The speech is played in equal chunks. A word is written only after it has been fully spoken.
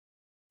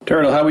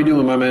Turtle, how we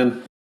doing, my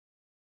man?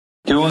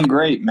 Doing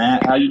great,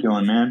 Matt. How you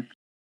doing, man?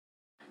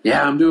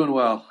 Yeah, I'm doing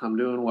well. I'm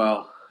doing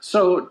well.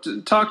 So,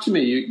 talk to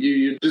me.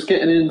 You're just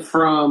getting in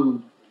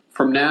from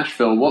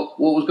Nashville. What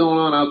was going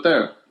on out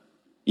there?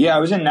 Yeah, I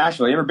was in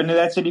Nashville. You ever been to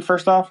that city,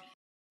 first off?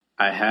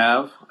 I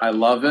have. I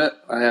love it.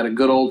 I had a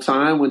good old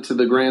time. Went to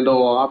the Grand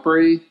Ole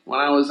Opry when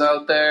I was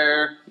out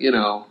there.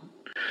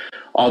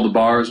 All the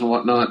bars and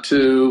whatnot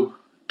too.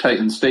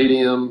 Titan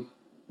Stadium.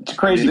 It's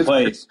a I mean, crazy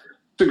place.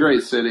 it's a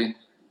great city.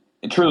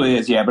 It truly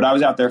is, yeah. But I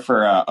was out there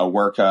for a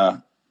work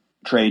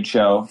trade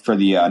show for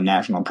the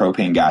National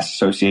Propane Gas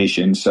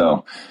Association.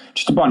 So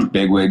just a bunch of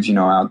bigwigs,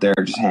 out there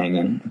just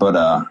hanging.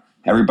 But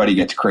everybody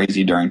gets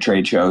crazy during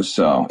trade shows,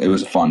 so it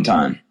was a fun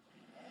time.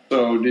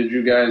 So, did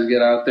you guys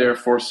get out there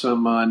for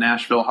some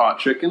Nashville hot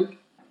chicken?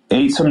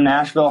 Ate some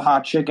Nashville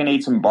hot chicken,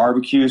 ate some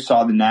barbecue,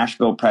 saw the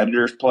Nashville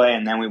Predators play,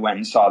 and then we went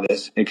and saw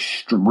this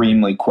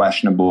extremely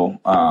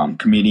questionable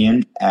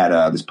comedian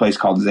at this place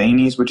called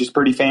Zanies, which is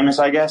pretty famous,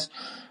 I guess.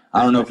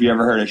 I don't know if you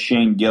ever heard of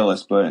Shane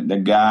Gillis, but the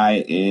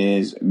guy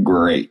is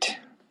great.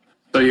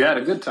 So you had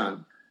a good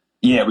time.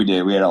 Yeah, we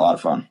did. We had a lot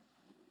of fun.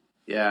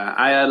 Yeah,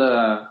 I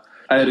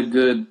had a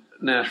good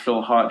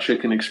Nashville hot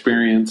chicken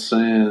experience,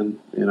 and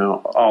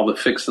all the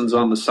fixings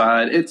on the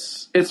side.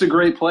 It's a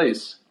great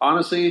place,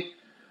 honestly.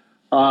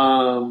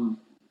 I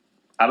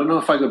don't know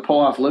if I could pull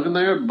off living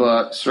there,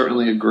 but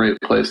certainly a great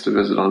place to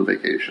visit on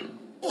vacation.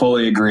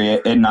 Fully agree.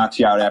 It knocks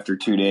you out after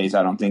 2 days.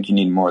 I don't think you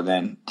need more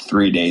than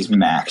 3 days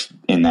max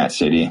in that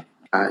city.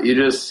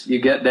 You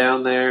get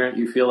down there,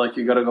 you feel like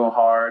you got to go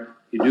hard.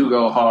 You do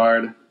go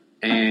hard,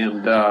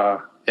 and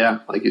yeah,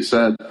 like you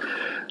said,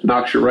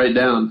 knocks you right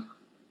down.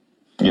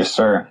 Yes,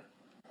 sir.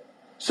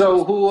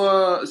 So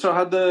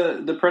how'd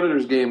the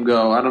Predators game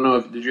go? I don't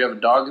know did you have a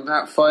dog in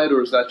that fight,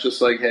 or is that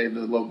just like, hey,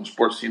 the local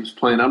sports team's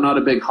playing? I'm not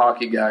a big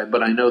hockey guy,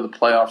 but I know the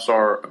playoffs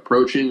are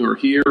approaching or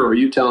here, or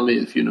you tell me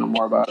if you know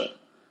more about it.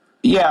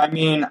 Yeah, I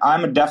mean,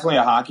 I'm definitely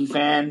a hockey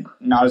fan,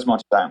 not as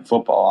much as I am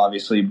football,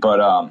 obviously, but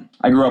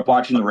I grew up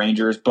watching the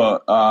Rangers,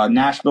 but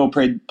Nashville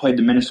played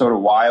the Minnesota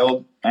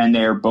Wild, and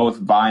they're both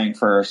vying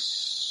for,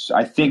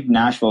 I think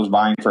Nashville's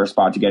vying for a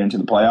spot to get into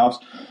the playoffs.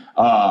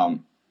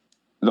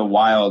 The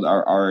Wild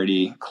are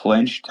already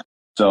clinched,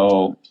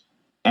 so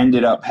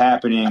ended up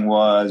happening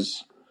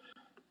was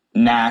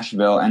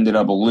Nashville ended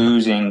up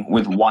losing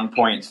with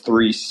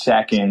 1.3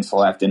 seconds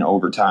left in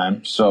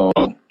overtime, so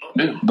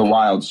the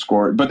Wild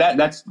scored. But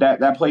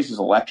that place is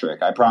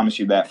electric. I promise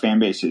you that fan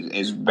base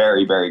is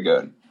very, very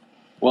good.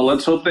 Well,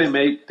 let's hope they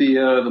make the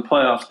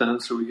playoffs then,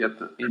 so we get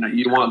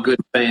you want good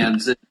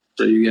fans,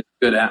 so you get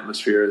good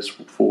atmospheres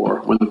for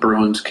when the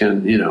Bruins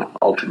can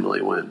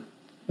ultimately win.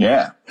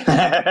 Yeah.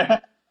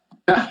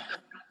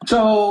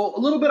 So a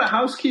little bit of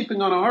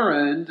housekeeping on our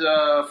end.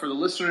 For the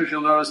listeners,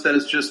 you'll notice that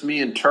it's just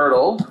me and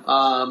Turtle.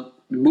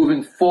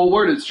 Moving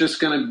forward, it's just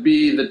going to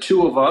be the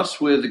two of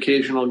us with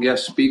occasional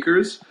guest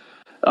speakers.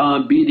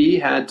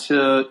 BD had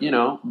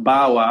to,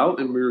 bow out,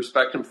 and we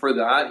respect him for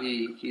that.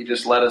 He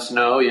just let us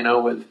know,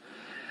 with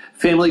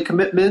family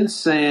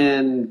commitments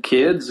and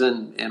kids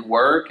and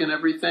work and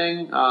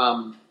everything,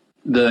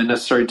 the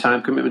necessary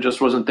time commitment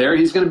just wasn't there.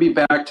 He's going to be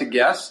back to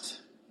guest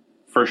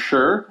for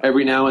sure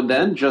every now and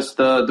then, just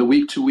the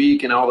week to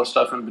week and all the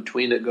stuff in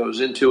between that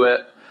goes into it,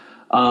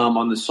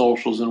 on the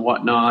socials and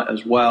whatnot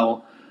as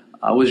well.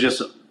 Was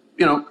just,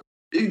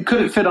 it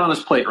couldn't fit on his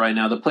plate right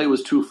now. The plate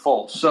was too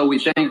full. So we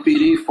thank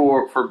BD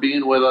for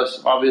being with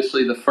us.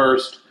 Obviously the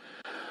first,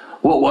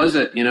 what was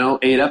it,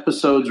 8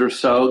 episodes or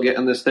so,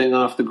 getting this thing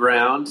off the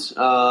ground.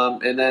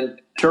 And then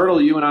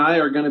Turtle, you and I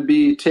are going to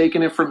be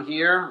taking it from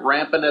here,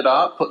 ramping it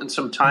up, putting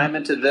some time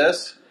into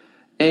this.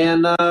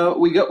 And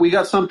we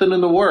got something in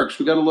the works.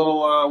 We got a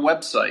little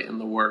website in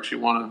the works. You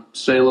want to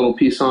say a little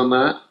piece on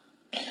that?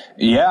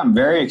 Yeah, I'm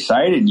very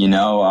excited.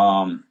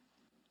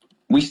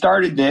 We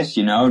started this,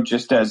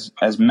 just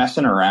as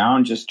messing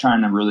around, just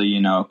trying to really,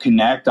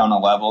 connect on a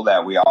level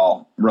that we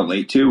all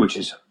relate to, which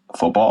is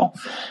football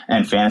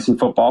and fantasy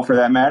football for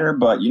that matter.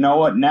 But you know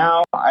what?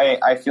 Now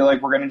I feel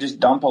like we're going to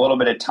just dump a little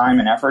bit of time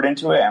and effort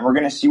into it, and we're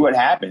going to see what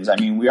happens. I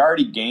mean, we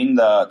already gained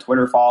the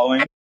Twitter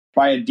following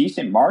by a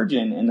decent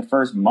margin in the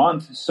first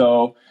month.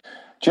 So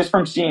just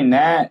from seeing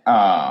that,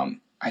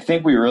 I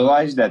think we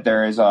realized that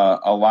there is a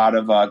lot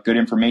of good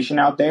information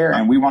out there,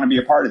 and we want to be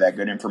a part of that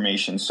good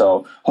information.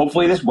 So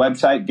hopefully this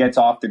website gets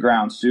off the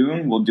ground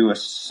soon. We'll do a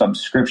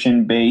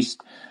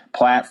subscription-based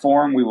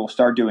platform. We will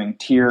start doing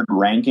tiered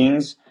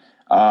rankings.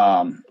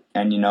 And,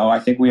 I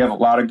think we have a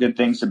lot of good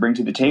things to bring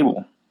to the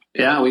table.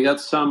 Yeah, we got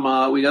some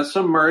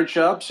merch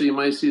up, so you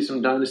might see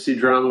some Dynasty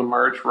Drama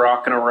merch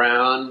rocking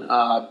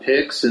around,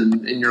 picks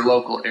in your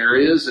local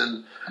areas.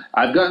 And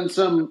I've gotten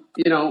some,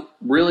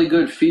 really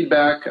good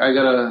feedback. I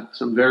got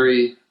some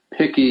very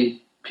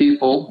picky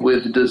people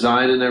with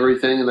design and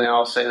everything, and they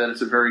all say that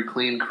it's a very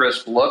clean,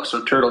 crisp look.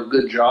 So Turtle,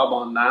 good job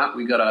on that.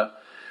 We gotta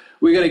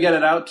get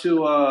it out to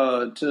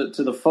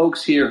the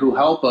folks here who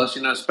help us,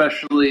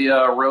 especially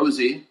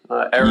Rosie,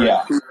 Eric,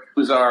 Yeah.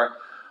 who's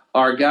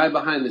our guy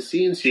behind the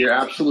scenes here,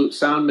 absolute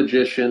sound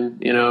magician,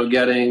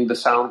 getting the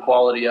sound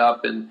quality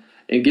up and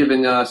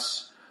giving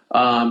us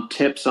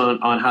tips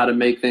on how to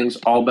make things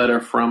all better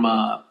from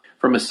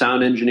a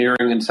sound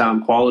engineering and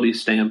sound quality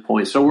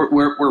standpoint. So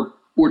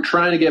we're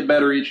trying to get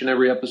better each and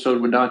every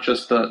episode with not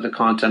just the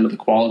content of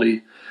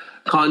the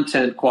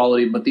content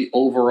quality, but the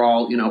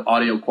overall,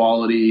 audio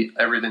quality,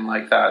 everything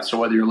like that. So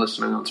whether you're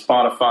listening on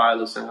Spotify,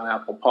 listening on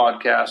Apple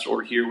Podcasts,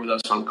 or here with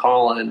us on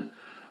Callin,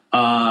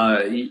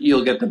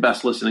 you'll get the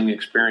best listening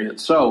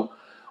experience. So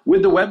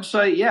with the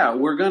website, yeah,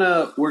 we're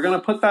gonna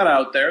put that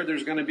out there.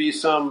 There's gonna be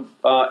some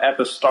at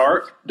the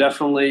start,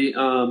 definitely,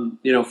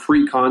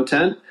 free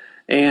content.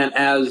 And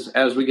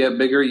as we get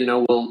bigger,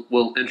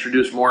 we'll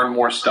introduce more and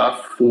more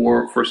stuff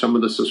for some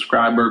of the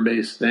subscriber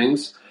based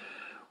things.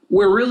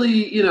 We're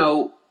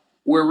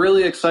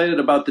really excited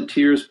about the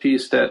tiers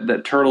piece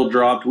that Turtle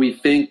dropped. We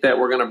think that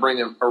we're going to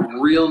bring a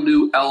real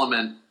new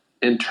element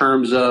in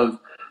terms of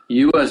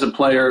you as a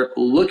player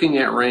looking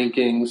at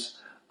rankings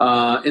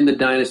in the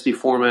Dynasty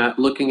format,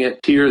 looking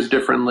at tiers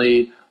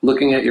differently,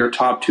 looking at your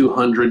top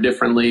 200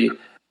 differently,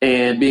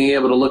 and being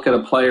able to look at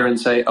a player and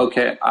say,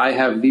 okay, I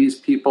have these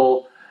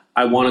people.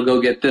 I want to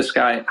go get this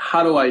guy.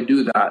 How do I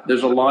do that?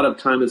 There's a lot of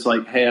time it's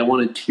like, hey, I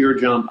want to tier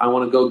jump. I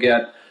want to go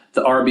get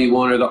the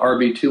RB1 or the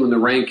RB2 in the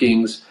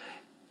rankings.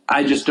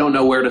 I just don't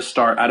know where to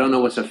start. I don't know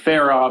what's a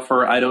fair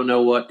offer. I don't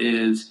know what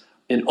is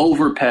an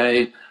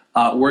overpay.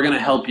 We're going to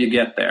help you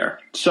get there.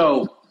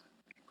 So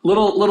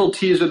little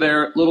teaser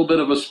there, a little bit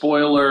of a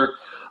spoiler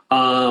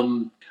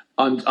on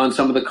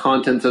some of the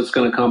content that's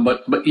going to come.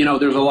 But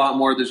there's a lot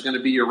more. There's going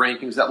to be your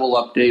rankings that will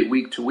update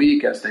week to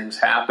week as things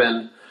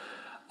happen.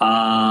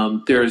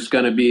 There's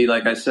going to be,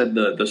 like I said,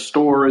 the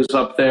store is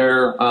up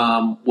there.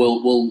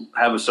 We'll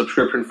have a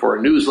subscription for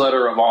a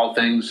newsletter of all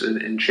things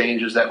and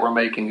changes that we're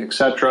making,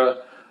 etc.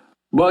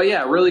 But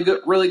yeah, really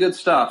good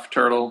stuff,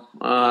 Turtle.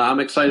 I'm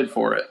excited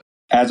for it.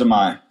 As am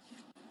I.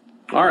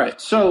 All right,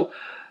 so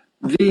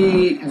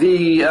the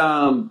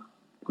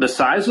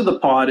size of the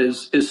pod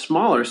is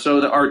smaller.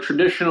 So our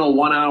traditional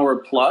 1 hour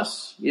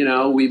plus,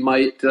 we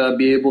might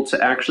be able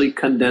to actually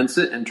condense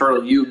it. And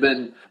Turtle, you've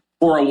been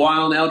for a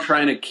while now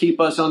trying to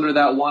keep us under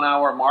that 1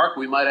 hour mark.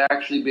 We might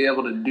actually be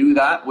able to do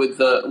that with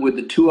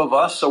the two of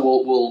us.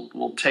 So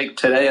we'll take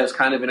today as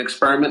kind of an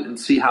experiment and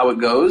see how it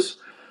goes.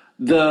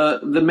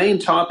 The main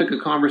topic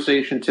of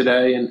conversation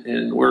today,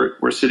 and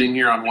we're sitting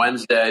here on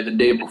Wednesday, the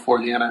day before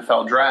the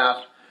NFL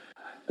draft.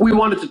 We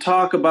wanted to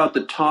talk about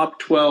the top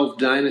 12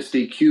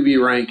 Dynasty QB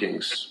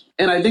rankings.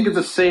 And I think it's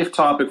a safe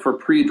topic for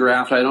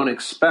pre-draft. I don't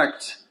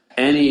expect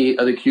any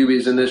of the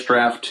QBs in this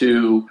draft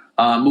to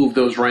move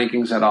those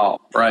rankings at all,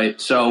 right?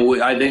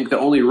 So I think the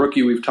only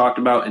rookie we've talked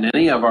about in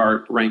any of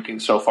our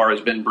rankings so far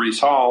has been Breece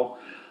Hall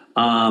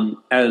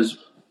as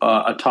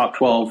a top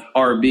 12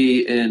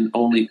 RB in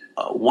only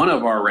one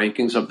of our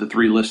rankings of the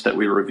three lists that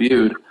we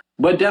reviewed.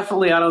 But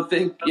definitely, I don't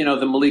think,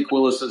 the Malik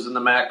Willises and the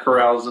Matt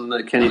Corrals and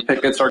the Kenny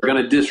Pickett's are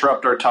going to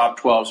disrupt our top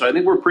 12. So I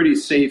think we're pretty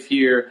safe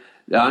here.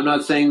 I'm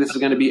not saying this is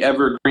going to be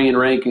evergreen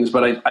rankings,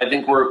 but I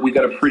think we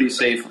got a pretty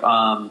safe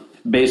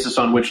basis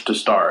on which to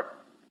start.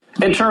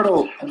 And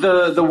Turtle,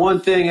 the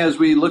one thing as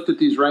we looked at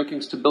these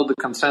rankings to build the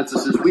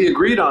consensus is we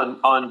agreed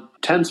on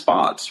 10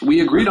 spots.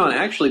 We agreed on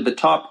actually the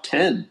top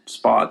 10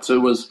 spots.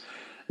 It was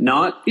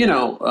not,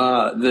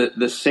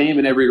 the same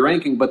in every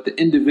ranking, but the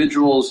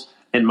individuals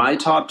in my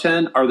top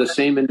 10 are the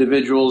same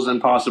individuals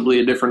and possibly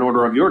a different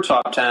order of your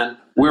top 10.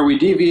 Where we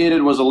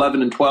deviated was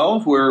 11 and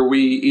 12, where we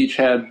each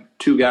had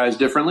two guys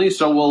differently.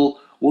 So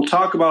we'll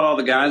talk about all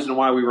the guys and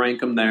why we rank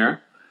them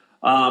there.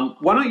 Why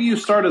don't you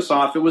start us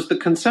off? It was the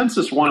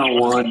consensus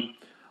 101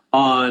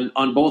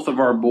 on both of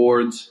our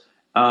boards.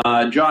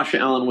 Josh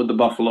Allen with the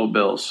Buffalo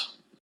Bills.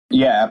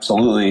 Yeah,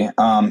 absolutely.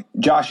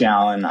 Josh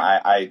Allen,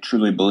 I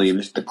truly believe,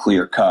 is the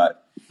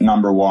clear-cut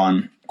number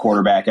one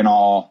quarterback in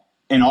all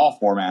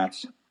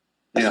formats,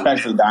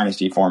 especially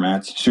dynasty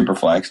formats,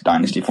 superflex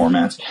dynasty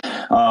formats.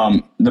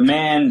 The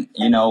man,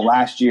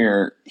 last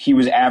year he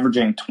was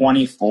averaging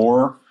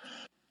 24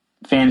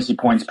 fantasy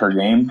points per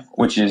game,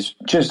 which is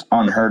just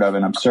unheard of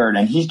and absurd.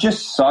 And he's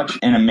just such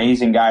an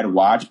amazing guy to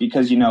watch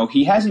because,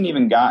 he hasn't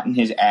even gotten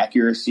his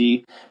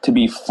accuracy to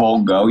be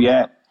full go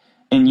yet.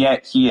 And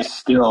yet he is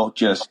still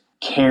just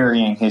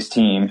carrying his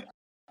team.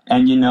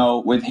 And,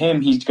 with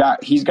him, he's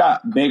got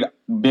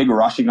big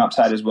rushing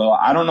upside as well.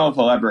 I don't know if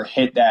he'll ever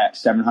hit that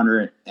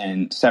 700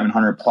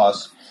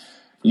 plus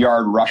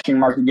yard rushing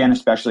mark again,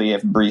 especially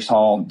if Breece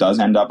Hall does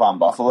end up on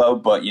Buffalo.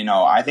 But,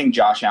 I think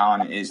Josh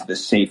Allen is the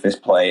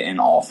safest play in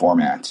all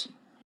formats.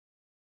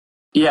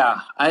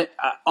 Yeah, I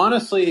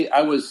honestly,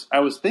 I was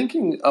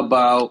thinking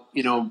about,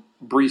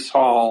 Breece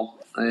Hall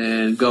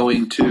and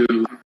going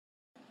to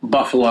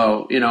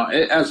Buffalo,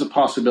 as a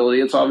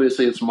possibility.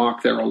 It's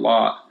mocked there a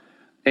lot.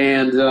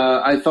 And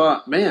I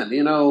thought, man,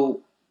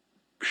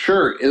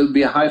 sure, it would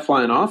be a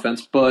high-flying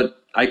offense,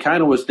 but I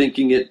kind of was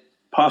thinking it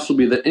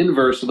possibly the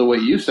inverse of the way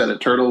you said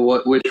it,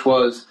 Turtle, which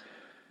was,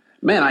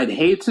 man, I'd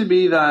hate to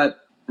be that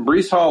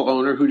Breece Hall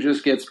owner who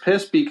just gets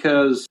pissed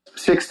because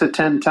 6 to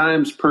 10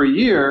 times per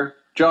year,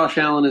 Josh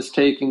Allen is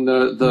taking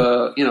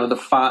the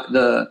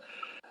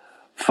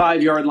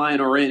 5 yard line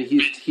or in.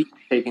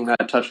 taking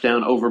that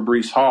touchdown over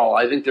Breece Hall.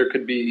 I think there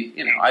could be,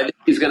 I think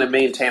he's going to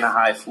maintain a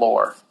high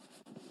floor.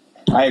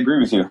 I agree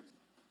with you.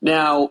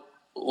 Now,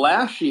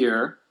 last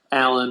year,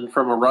 Allen,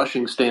 from a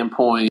rushing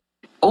standpoint,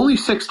 only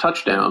 6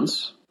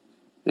 touchdowns,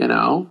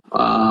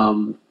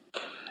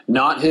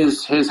 not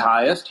his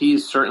highest.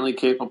 He's certainly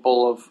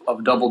capable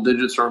of double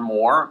digits or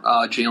more.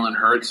 Jalen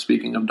Hurts,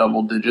 speaking of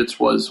double digits,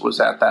 was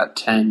at that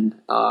 10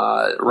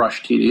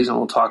 rush TDs, and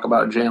we'll talk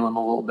about Jalen a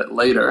little bit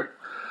later.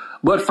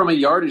 But from a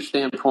yardage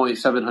standpoint,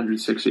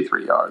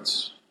 763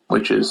 yards,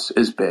 which is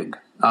big.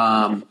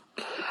 And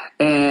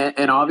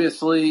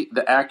obviously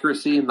the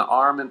accuracy and the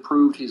arm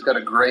improved. He's got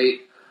a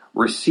great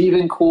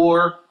receiving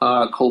core.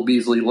 Cole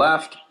Beasley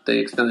left. They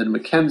extended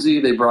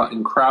McKenzie. They brought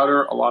in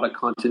Crowder. A lot of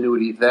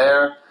continuity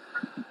there.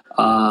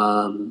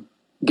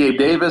 Gabe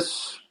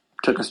Davis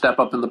took a step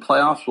up in the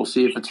playoffs. We'll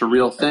see if it's a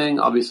real thing.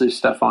 Obviously,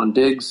 Stephon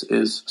Diggs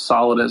is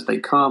solid as they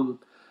come.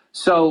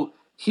 So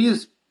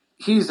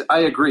I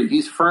agree.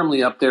 He's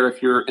firmly up there.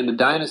 If you're in the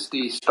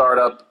Dynasty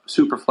startup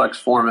Superflex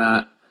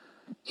format,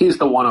 he's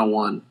the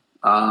 101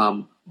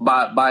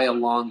 by a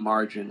long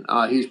margin.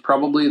 He's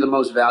probably the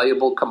most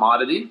valuable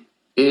commodity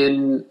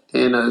in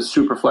a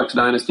Superflex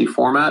Dynasty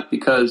format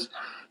because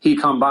he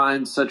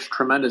combines such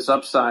tremendous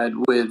upside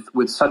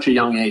with such a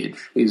young age.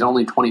 He's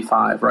only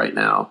 25 right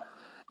now.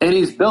 And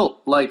he's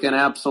built like an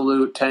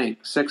absolute tank,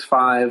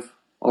 6'5",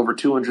 over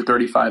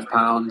 235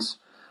 pounds.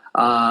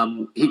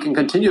 He can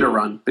continue to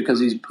run because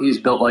he's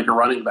built like a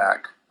running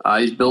back.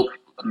 He's built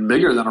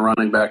bigger than a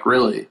running back,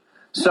 really.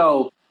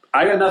 So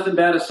I got nothing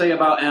bad to say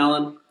about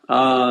Allen,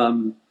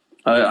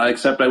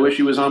 except I wish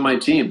he was on my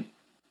team.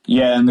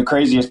 Yeah, and the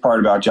craziest part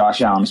about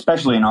Josh Allen,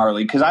 especially in our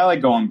league, because I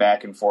like going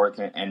back and forth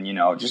and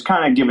just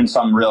kind of giving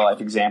some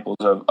real-life examples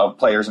of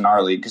players in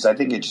our league, because I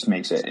think it just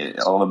makes it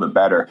a little bit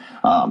better.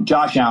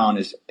 Josh Allen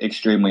is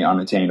extremely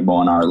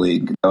unattainable in our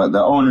league.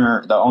 The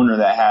owner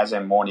that has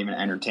him won't even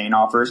entertain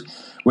offers,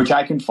 which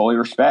I can fully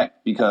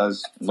respect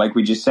because, like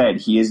we just said,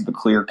 he is the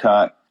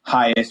clear-cut,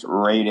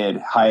 highest-rated,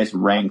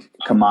 highest-ranked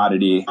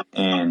commodity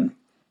in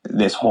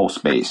this whole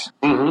space.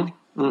 Mm-hmm.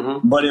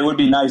 Mm-hmm. But it would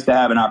be nice to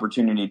have an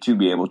opportunity to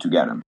be able to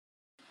get him.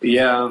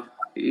 Yeah,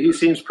 he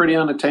seems pretty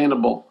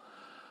unattainable.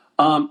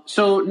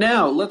 So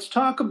now let's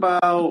talk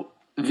about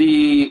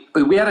we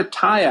had a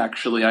tie,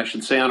 actually, I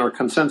should say, on our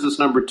consensus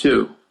number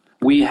 2.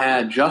 We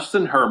had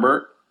Justin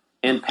Herbert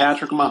and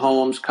Patrick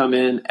Mahomes come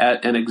in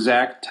at an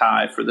exact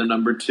tie for the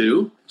number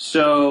 2.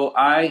 So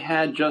I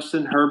had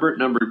Justin Herbert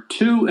number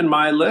 2 in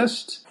my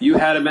list. You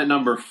had him at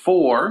number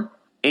 4.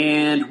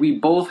 And we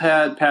both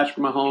had Patrick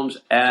Mahomes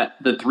at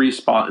the 3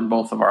 spot in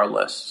both of our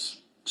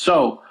lists.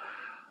 So,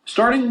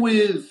 starting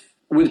with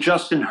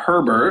Justin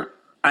Herbert,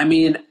 I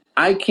mean,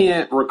 I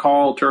can't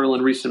recall, Turtle,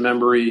 in recent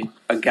memory,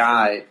 a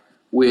guy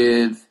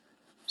with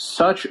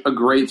such a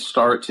great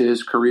start to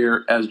his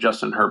career as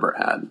Justin Herbert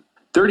had.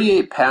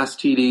 38 pass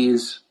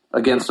TDs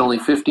against only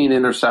 15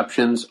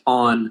 interceptions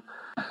on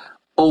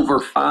over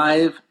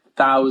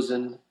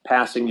 5,000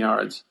 passing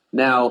yards.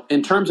 Now,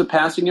 in terms of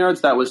passing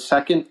yards, that was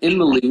second in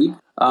the league,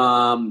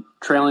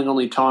 trailing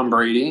only Tom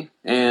Brady.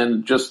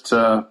 And just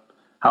how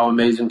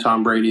amazing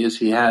Tom Brady is,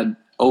 he had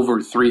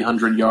over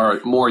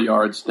 300 more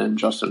yards than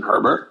Justin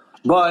Herbert.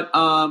 But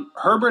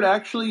Herbert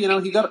actually,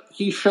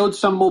 he showed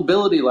some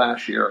mobility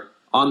last year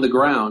on the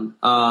ground.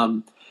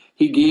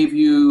 He gave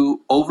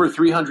you over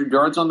 300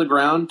 yards on the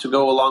ground to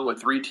go along with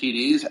 3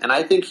 TDs, and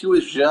I think he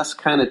was just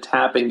kind of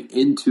tapping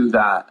into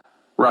that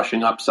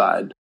rushing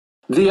upside.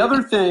 The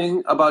other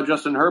thing about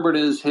Justin Herbert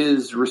is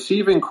his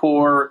receiving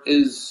core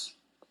it's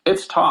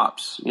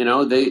tops.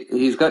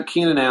 He's got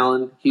Keenan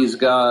Allen, he's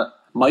got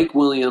Mike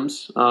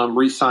Williams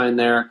re-signed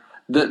there.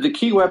 The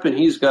key weapon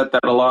he's got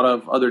that a lot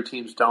of other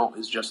teams don't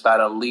is just that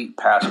elite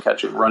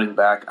pass-catching running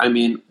back. I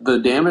mean, the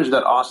damage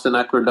that Austin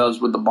Eckler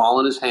does with the ball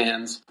in his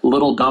hands,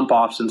 little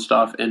dump-offs and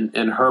stuff, and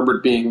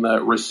Herbert being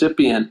the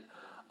recipient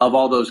of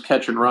all those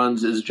catch and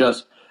runs is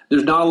just –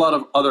 there's not a lot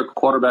of other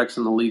quarterbacks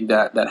in the league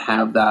that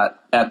have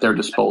that at their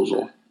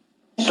disposal.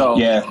 So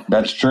yeah,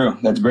 that's true.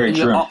 That's very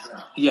true.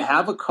 You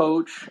have a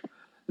coach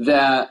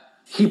that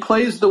he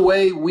plays the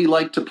way we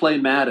like to play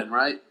Madden,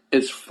 right?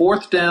 It's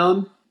 4th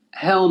down.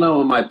 Hell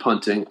no, am I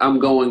punting? I'm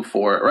going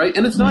for it, right?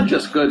 And it's not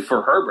just good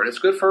for Herbert. It's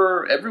good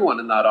for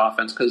everyone in that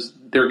offense because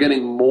they're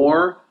getting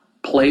more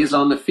plays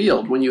on the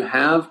field. When you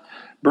have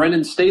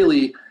Brendan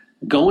Staley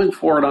going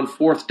for it on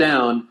 4th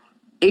down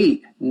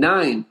 8,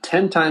 9,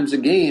 10 times a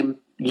game,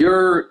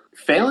 you're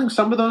failing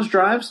some of those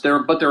drives,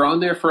 but they're on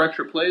there for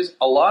extra plays.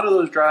 A lot of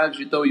those drives,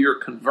 though, you're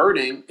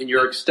converting and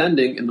you're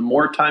extending, and the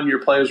more time your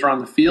players are on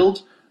the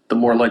field, the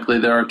more likely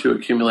they are to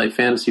accumulate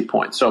fantasy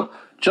points. So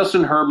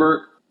Justin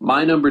Herbert,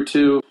 my number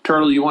 2.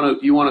 Turtle, you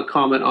want to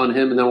comment on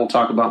him, and then we'll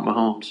talk about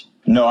Mahomes.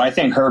 No, I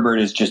think Herbert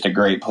is just a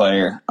great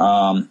player.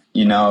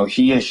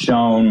 He has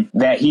shown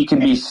that he can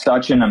be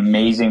such an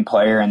amazing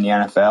player in the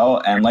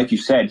NFL. And like you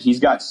said, he's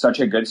got such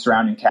a good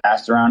surrounding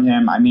cast around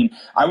him. I mean,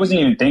 I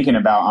wasn't even thinking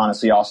about,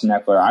 honestly, Austin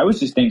Eckler. I was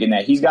just thinking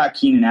that he's got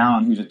Keenan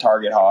Allen, who's a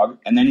target hog,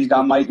 and then he's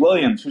got Mike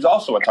Williams, who's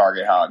also a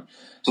target hog.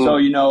 So,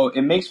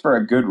 it makes for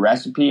a good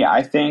recipe.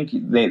 I think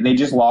they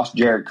just lost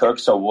Jared Cook,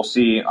 so we'll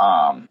see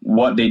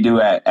what they do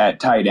at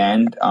tight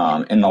end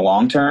in the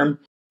long term.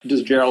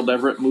 Does Gerald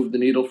Everett move the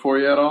needle for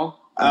you at all?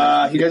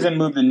 He doesn't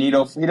move the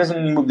needle. He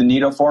doesn't move the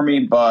needle for me,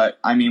 but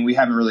I mean, we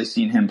haven't really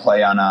seen him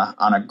play on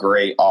a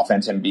great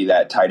offense and be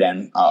that tight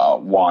end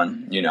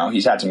one.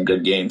 He's had some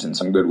good games and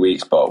some good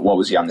weeks, but what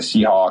was he on the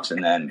Seahawks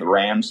and then the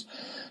Rams?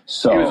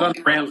 So he was on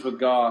the Rams with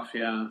Goff,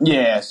 yeah.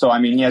 Yeah, so I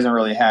mean, he hasn't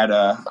really had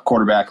a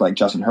quarterback like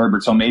Justin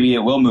Herbert, so maybe it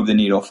will move the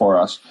needle for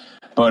us,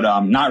 but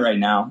not right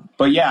now.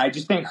 But yeah, I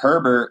just think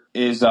Herbert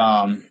is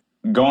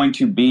going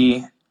to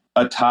be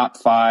a top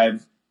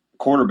 5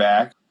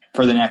 quarterback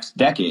for the next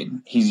decade.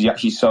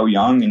 He's so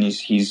young, and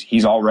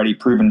he's already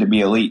proven to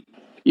be elite.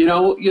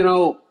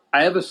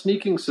 I have a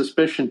sneaking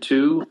suspicion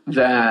too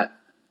that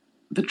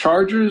the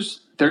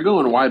Chargers, they're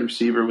going wide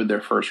receiver with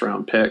their first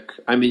round pick.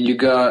 I mean, you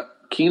got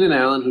Keenan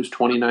Allen, who's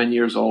 29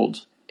 years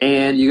old,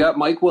 and you got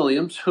Mike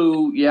Williams,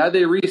 who, yeah,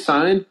 they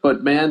re-signed,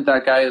 but man,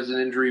 that guy has an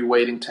injury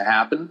waiting to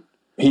happen.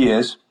 He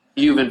is.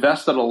 You've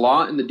invested a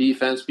lot in the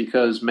defense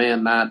because,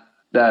 man,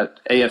 that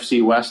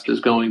AFC West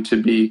is going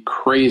to be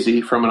crazy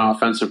from an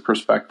offensive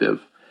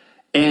perspective.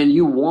 And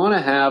you want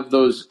to have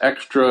those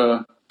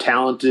extra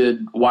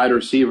talented wide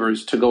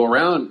receivers to go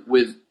around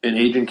with an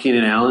aging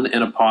Keenan Allen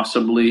and a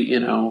possibly, you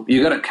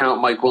got to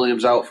count Mike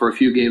Williams out for a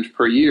few games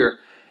per year.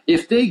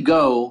 If they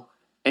go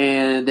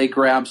and they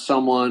grab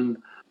someone,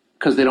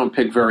 because they don't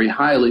pick very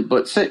highly,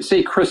 but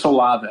say Chris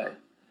Olave.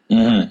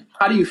 Mm-hmm.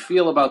 How do you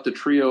feel about the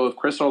trio of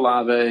Chris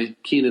Olave,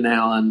 Keenan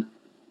Allen,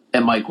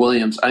 and Mike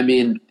Williams? I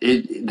mean,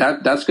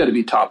 that's going to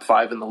be top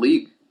 5 in the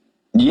league.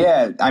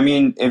 Yeah, I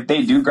mean, if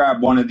they do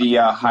grab one of the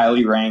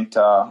highly ranked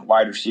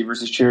wide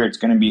receivers this year, it's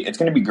going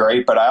to be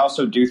great. But I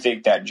also do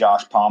think that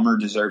Josh Palmer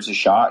deserves a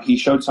shot. He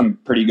showed some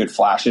pretty good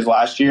flashes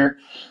last year.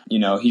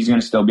 He's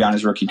going to still be on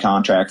his rookie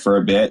contract for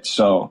a bit,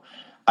 so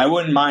I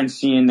wouldn't mind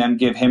seeing them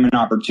give him an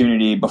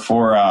opportunity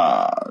before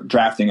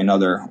drafting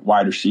another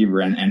wide receiver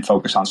and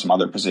focus on some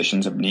other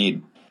positions of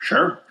need.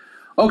 Sure.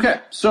 Okay,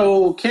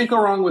 so can't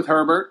go wrong with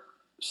Herbert.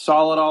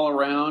 Solid all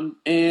around.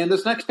 And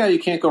this next guy you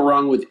can't go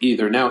wrong with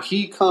either. Now,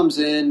 he comes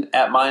in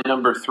at my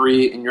number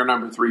 3 and your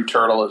number 3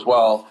 turtle as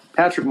well,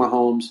 Patrick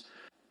Mahomes.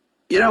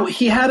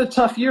 He had a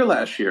tough year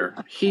last year.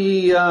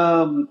 He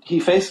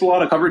faced a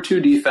lot of cover 2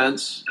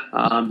 defense.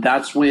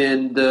 That's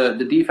when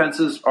the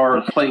defenses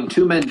are playing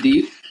 2 men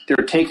deep.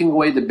 They're taking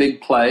away the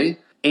big play,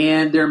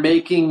 and they're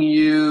making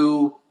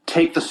you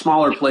take the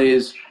smaller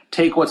plays,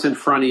 take what's in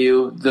front of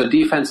you. The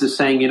defense is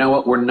saying, you know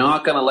what, we're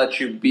not going to let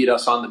you beat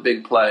us on the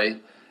big play.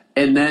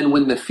 And then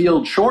when the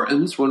field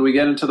shortens, when we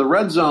get into the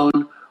red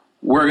zone,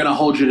 we're going to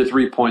hold you to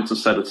 3 points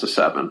instead of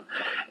 7.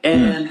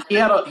 And he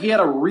had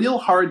a real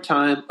hard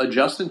time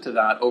adjusting to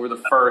that over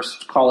the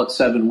first, call it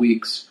 7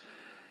 weeks.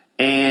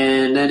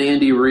 And then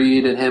Andy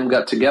Reid and him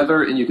got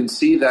together, and you can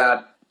see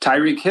that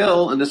Tyreek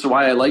Hill, and this is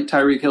why I like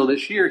Tyreek Hill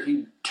this year,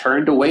 he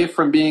turned away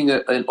from being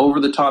an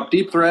over-the-top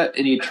deep threat,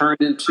 and he turned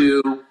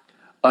into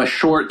a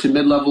short to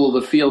mid-level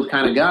of the field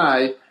kind of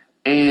guy,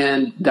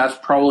 and that's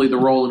probably the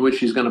role in which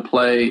he's going to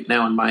play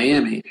now in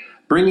Miami.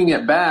 Bringing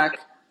it back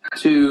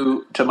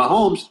to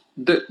Mahomes,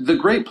 the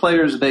great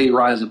players, they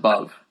rise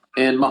above.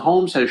 And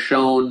Mahomes has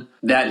shown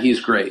that he's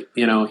great.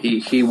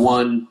 He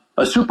won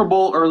a Super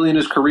Bowl early in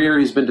his career.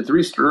 He's been to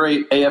 3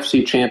 straight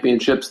AFC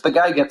championships. The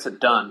guy gets it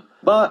done.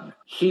 But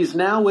he's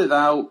now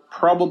without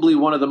probably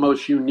one of the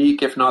most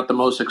unique, if not the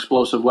most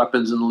explosive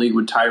weapons in the league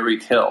with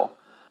Tyreek Hill.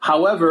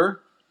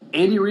 However,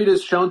 Andy Reid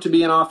is shown to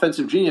be an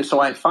offensive genius, so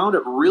I found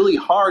it really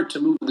hard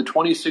to move the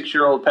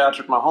 26-year-old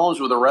Patrick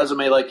Mahomes with a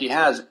resume like he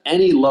has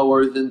any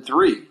lower than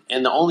 3.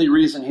 And the only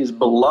reason he's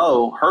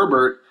below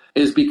Herbert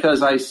is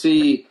because I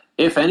see,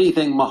 if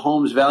anything,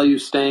 Mahomes' value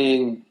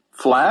staying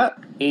flat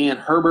and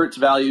Herbert's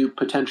value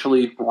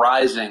potentially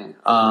rising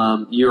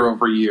year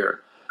over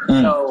year.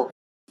 So,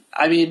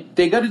 I mean,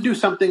 they got to do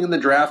something in the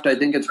draft. I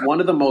think it's one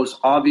of the most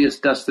obvious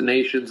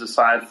destinations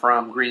aside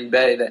from Green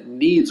Bay that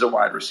needs a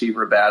wide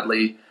receiver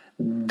badly.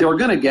 They're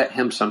going to get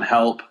him some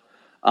help.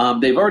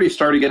 They've already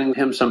started getting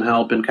him some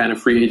help in kind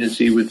of free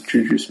agency with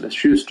Juju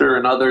Smith-Schuster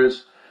and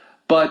others.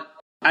 But,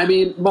 I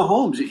mean,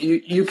 Mahomes,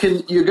 you're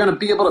going to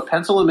be able to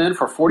pencil him in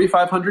for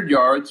 4,500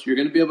 yards. You're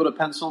going to be able to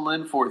pencil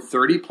him in for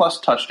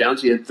 30-plus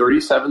touchdowns. He had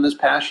 37 this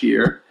past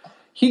year.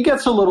 He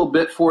gets a little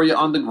bit for you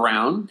on the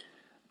ground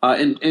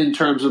in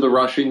terms of the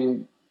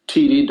rushing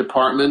TD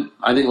department.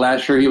 I think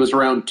last year he was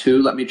around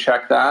 2. Let me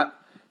check that.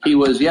 He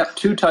was,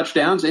 2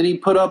 touchdowns, and he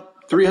put up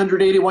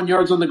 381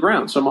 yards on the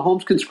ground. So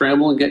Mahomes can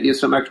scramble and get you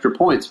some extra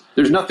points.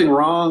 There's nothing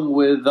wrong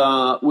with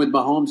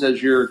Mahomes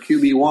as your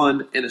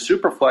QB1 in a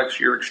super flex.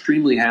 You're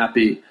extremely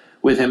happy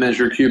with him as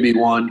your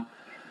QB1.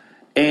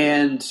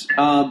 And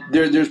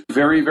there's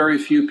very, very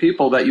few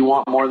people that you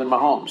want more than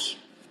Mahomes.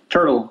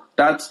 Turtle,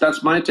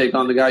 that's my take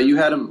on the guy. You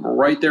had him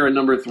right there at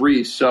number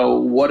 3. So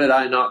what did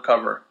I not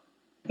cover?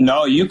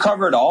 No, you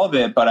covered all of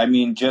it, but I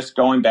mean, just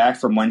going back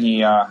from when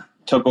he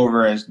took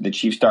over as the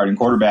Chiefs starting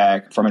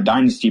quarterback, from a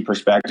dynasty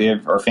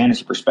perspective or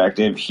fantasy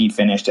perspective, he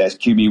finished as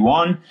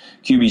QB1,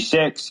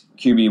 QB6,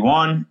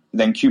 QB1,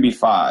 then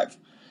QB5.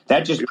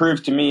 That just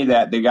proves to me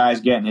that the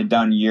guy's getting it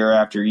done year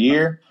after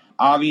year.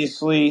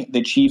 Obviously,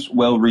 the Chiefs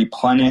will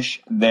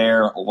replenish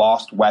their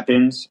lost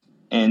weapons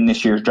in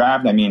this year's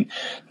draft. I mean,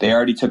 they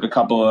already took a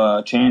couple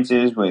of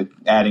chances with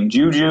adding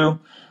Juju.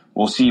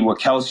 We'll see what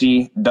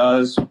Kelsey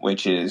does,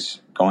 which is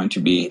going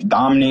to be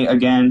dominate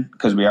again,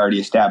 because we already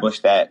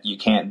established that you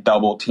can't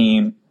double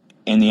team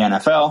in the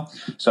NFL.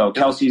 So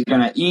Kelsey's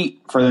going to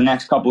eat for the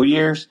next couple of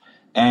years.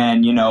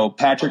 And,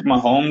 Patrick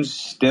Mahomes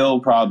still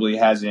probably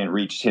hasn't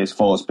reached his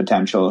fullest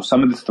potential.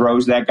 Some of the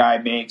throws that guy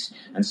makes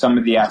and some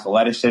of the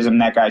athleticism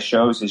that guy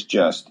shows is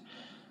just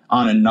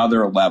on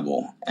another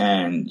level.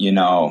 And,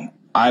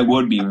 I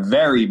would be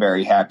very,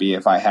 very happy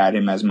if I had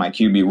him as my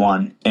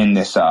QB1 in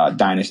this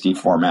dynasty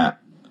format,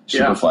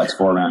 Superflex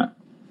format.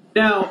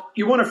 Now,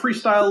 you want to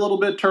freestyle a little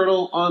bit,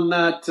 Turtle, on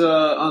that?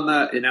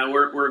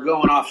 We're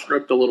going off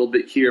script a little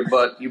bit here,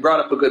 but you brought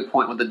up a good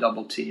point with the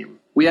double team.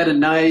 We had a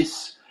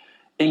nice,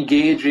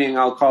 engaging,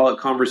 I'll call it,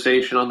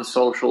 conversation on the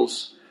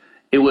socials.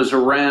 It was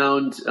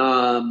around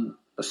a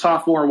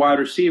sophomore wide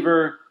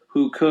receiver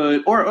who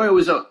could, or it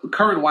was a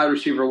current wide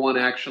receiver one,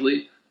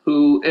 actually,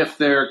 who, if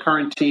their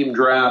current team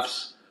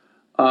drafts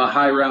a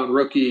high-round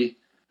rookie,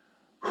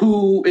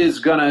 who is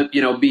going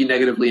to, be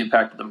negatively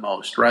impacted the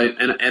most, right?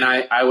 And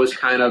I was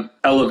kind of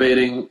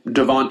elevating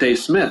Devontae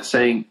Smith,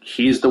 saying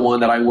he's the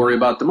one that I worry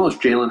about the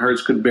most. Jalen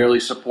Hurts could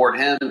barely support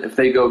him. If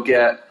they go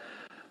get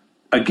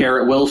a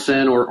Garrett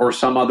Wilson or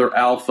some other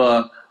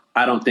alpha,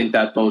 I don't think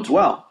that bodes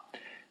well.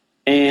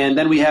 And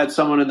then we had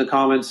someone in the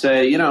comments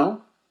say,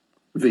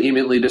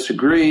 vehemently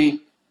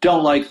disagree.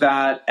 Don't like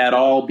that at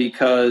all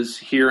because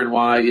here and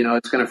why,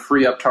 it's going to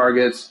free up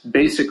targets.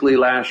 Basically,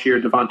 last year,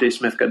 Devontae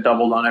Smith got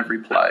doubled on every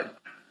play,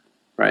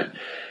 right?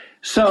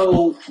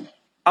 So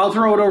I'll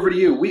throw it over to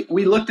you.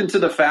 We looked into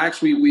the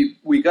facts.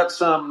 We got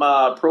some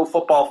Pro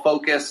Football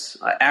Focus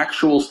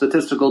actual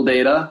statistical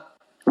data.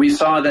 We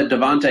saw that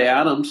Devontae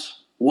Adams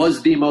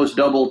was the most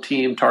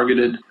double-team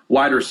targeted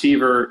wide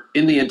receiver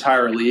in the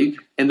entire league,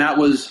 and that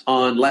was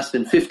on less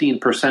than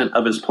 15%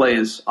 of his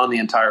plays on the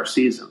entire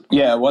season.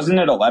 Yeah, wasn't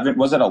it 11?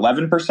 Was it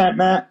 11%,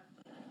 Matt?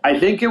 I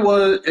think it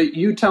was.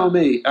 You tell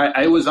me.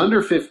 I was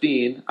under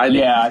 15.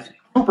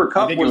 Cooper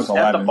Kupp was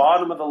at the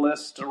bottom of the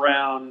list,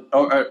 around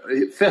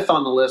fifth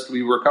on the list.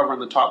 We were covering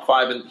the top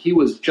 5, and he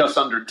was just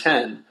under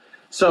 10.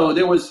 So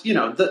there was,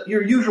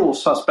 your usual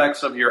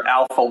suspects of your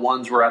alpha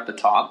ones were at the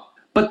top.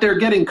 But they're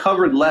getting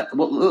covered,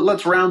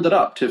 let's round it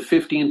up to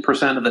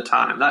 15% of the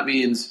time. That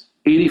means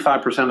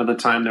 85% of the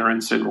time they're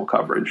in single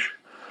coverage.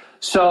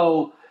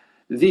 So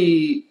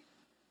that's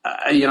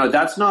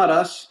not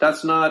us.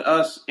 That's not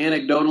us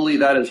anecdotally.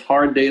 That is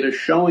hard data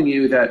showing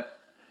you that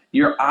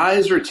your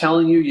eyes are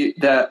telling you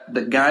that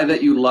the guy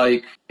that you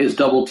like is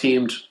double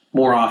teamed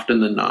more often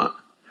than not.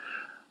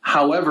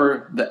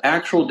 However, the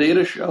actual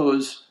data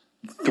shows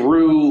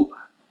through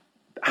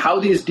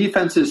how these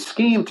defenses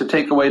scheme to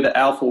take away the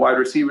alpha wide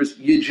receivers,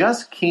 you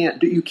just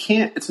can't.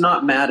 It's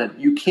not Madden.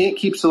 You can't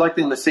keep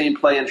selecting the same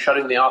play and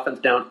shutting the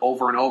offense down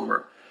over and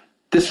over.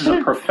 This is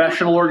a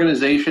professional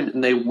organization,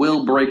 and they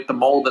will break the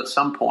mold at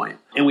some point.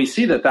 And we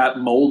see that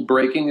mold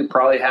breaking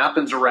probably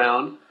happens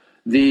around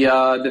the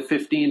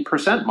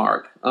 15%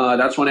 mark.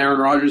 That's when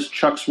Aaron Rodgers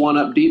chucks one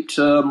up deep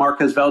to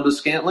Marquez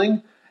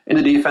Valdes-Scantling, and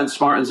the defense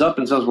smartens up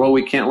and says, well,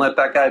 we can't let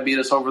that guy beat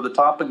us over the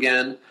top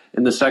again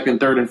in the second,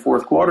 third, and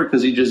fourth quarter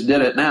because he just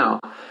did it now.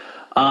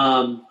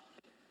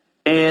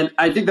 And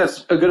I think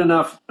that's a good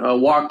enough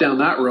walk down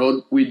that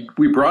road. We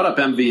brought up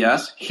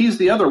MVS. He's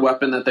the other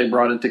weapon that they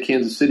brought into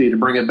Kansas City to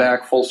bring it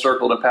back full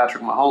circle to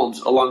Patrick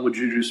Mahomes, along with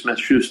Juju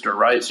Smith-Schuster,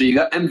 right? So you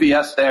got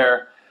MVS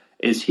there.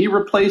 Is he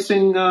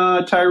replacing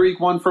Tyreek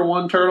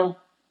one-for-one, Turtle?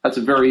 That's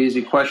a very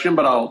easy question,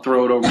 but I'll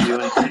throw it over to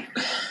you.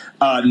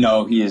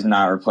 No, he is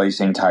not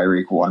replacing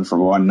Tyreek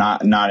one-for-one.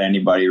 Not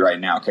anybody right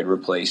now could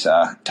replace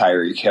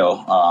Tyreek Hill,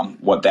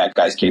 what that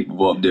guy's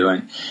capable of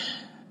doing.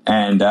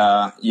 And,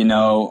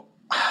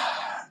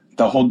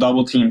 the whole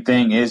double team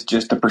thing is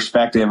just the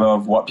perspective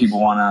of what people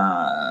want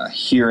to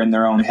hear in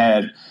their own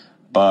head.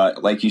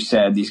 But like you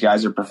said, these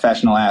guys are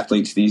professional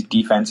athletes. These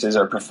defenses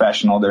are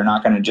professional. They're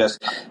not going to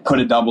just put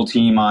a double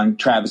team on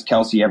Travis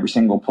Kelce every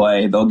single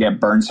play. They'll get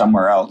burned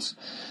somewhere else.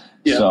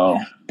 Yeah. So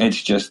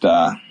it's just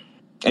funny.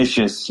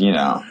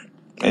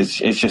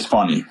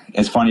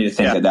 It's funny to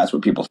think that that's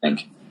what people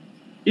think.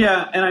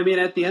 Yeah, and I mean,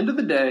 at the end of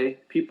the day,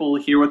 people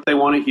hear what they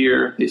want to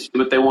hear. They see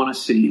what they want to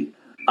see.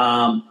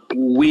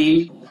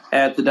 We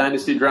at the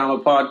Dynasty Drama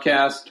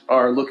Podcast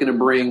are looking to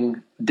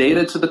bring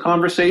data to the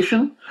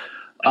conversation.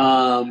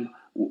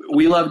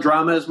 We love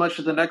drama as much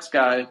as the next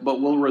guy,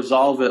 but we'll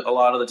resolve it a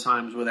lot of the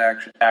times with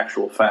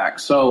actual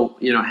facts. So,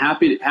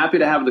 happy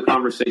to have the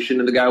conversation,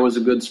 and the guy was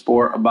a good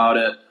sport about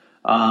it.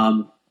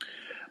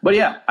 But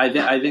yeah, I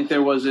think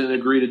there was an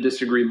agree to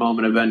disagree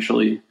moment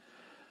eventually.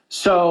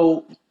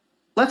 So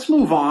let's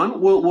move on.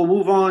 We'll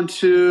move on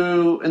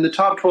to, in the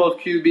top 12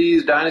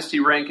 QBs, Dynasty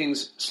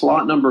rankings,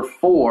 slot number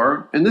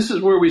 4. And this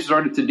is where we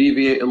started to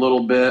deviate a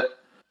little bit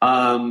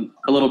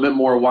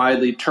more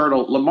widely.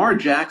 Turtle, Lamar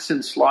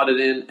Jackson slotted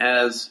in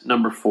as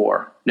number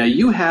 4. Now,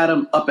 you had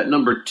him up at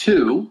number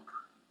 2.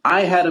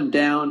 I had him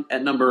down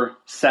at number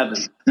 7.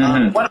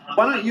 Mm-hmm. Why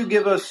don't you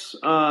give us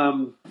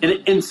an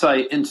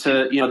insight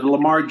into the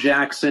Lamar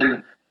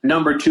Jackson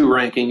number 2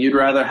 ranking? You'd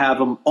rather have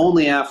him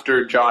only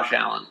after Josh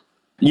Allen.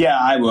 Yeah,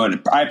 I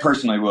would. I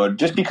personally would,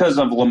 just because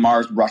of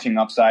Lamar's rushing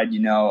upside.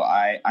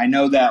 I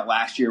know that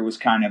last year was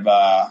kind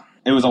of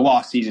it was a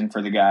lost season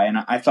for the guy, and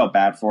I felt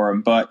bad for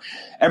him. But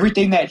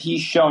everything that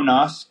he's shown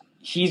us,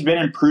 he's been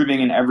improving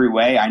in every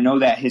way. I know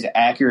that his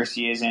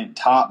accuracy isn't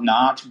top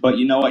notch, but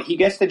you know what? He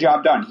gets the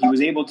job done. He was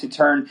able to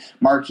turn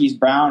Marquise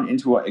Brown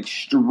into an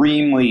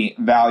extremely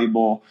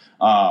valuable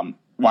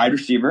wide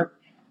receiver.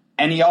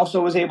 And he also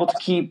was able to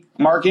keep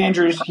Mark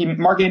Andrews.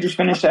 Mark Andrews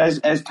finished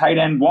as tight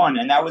end 1,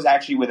 and that was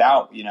actually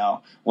without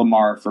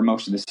Lamar for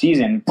most of the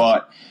season.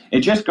 But it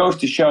just goes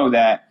to show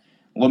that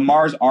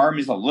Lamar's arm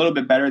is a little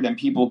bit better than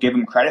people give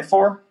him credit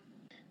for,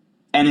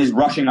 and his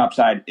rushing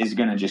upside is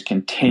going to just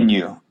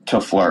continue to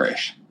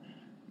flourish.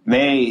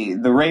 The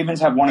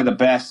Ravens have one of the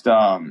best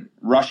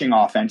rushing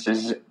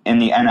offenses in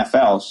the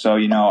NFL, so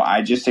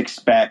I just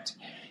expect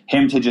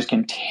him to just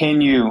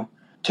continue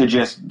to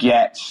just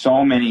get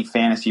so many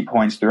fantasy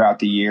points throughout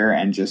the year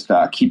and just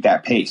keep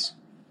that pace.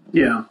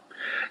 Yeah,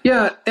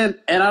 and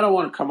I don't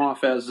want to come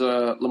off as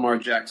a Lamar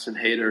Jackson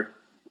hater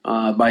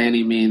by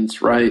any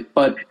means, right?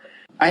 But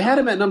I had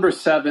him at number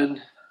 7,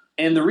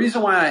 and the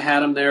reason why I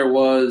had him there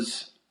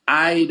was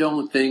I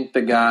don't think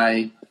the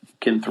guy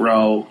can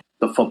throw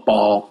the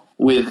football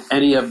with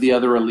any of the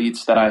other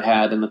elites that I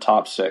had in the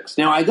top 6.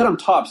 Now, I got him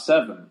top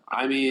 7.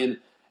 I mean,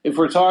 if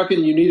we're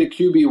talking you need a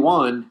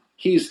QB1,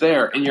 he's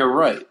there, and you're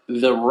right.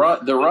 The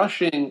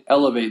rushing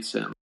elevates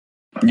him.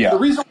 Yeah. The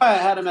reason why I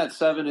had him at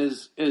 7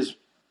 is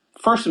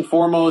first and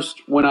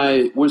foremost, when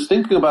I was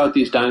thinking about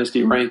these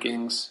Dynasty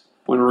rankings,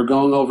 when we were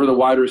going over the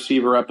wide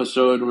receiver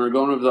episode, when we were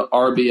going over the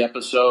RB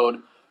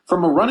episode,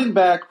 from a running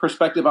back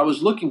perspective, I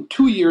was looking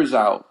 2 years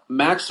out.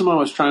 Maximum, I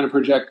was trying to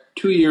project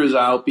 2 years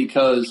out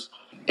because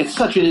it's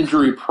such an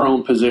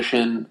injury-prone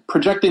position.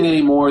 Projecting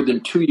any more than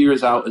 2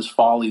 years out is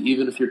folly,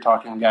 even if you're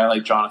talking a guy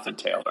like Jonathan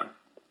Taylor.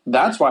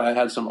 That's why I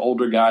had some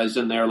older guys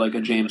in there like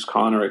a James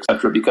Conner, et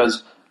cetera,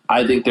 because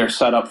I think they're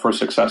set up for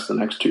success the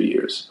next 2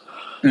 years.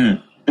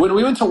 When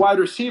we went to wide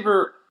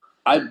receiver,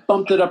 I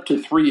bumped it up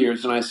to 3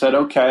 years, and I said,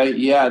 okay,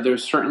 yeah,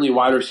 there's certainly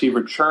wide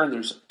receiver churn.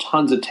 There's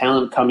tons of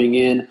talent coming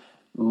in.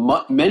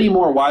 Many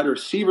more wide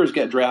receivers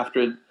get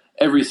drafted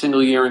every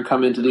single year and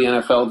come into the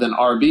NFL than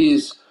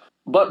RBs,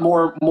 but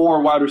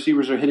more wide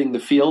receivers are hitting the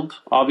field,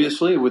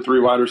 obviously, with 3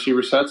 wide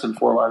receiver sets and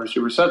 4 wide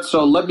receiver sets.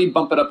 So let me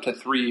bump it up to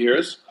 3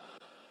 years.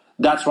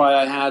 That's why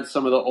I had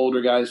some of the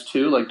older guys,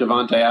 too, like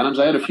Devontae Adams.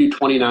 I had a few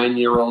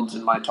 29-year-olds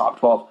in my top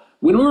 12.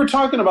 When we were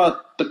talking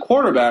about the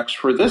quarterbacks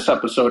for this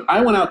episode,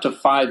 I went out to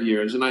 5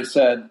 years, and I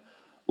said,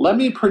 let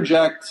me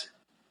project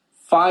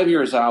 5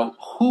 years out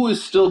who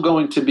is still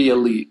going to be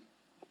elite.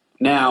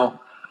 Now,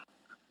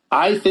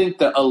 I think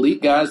the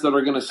elite guys that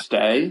are going to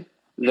stay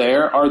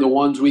there are the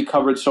ones we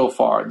covered so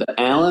far. The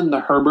Allen,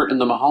 the Herbert,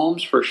 and the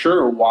Mahomes, for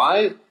sure.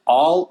 Why?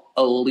 All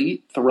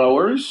elite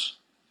throwers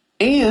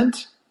and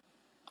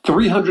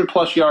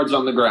 300-plus yards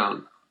on the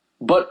ground.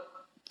 But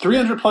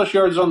 300-plus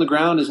yards on the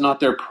ground is not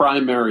their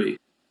primary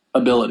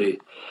ability.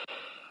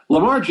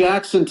 Lamar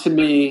Jackson, to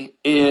me,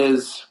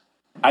 is,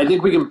 I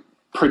think we can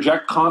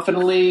project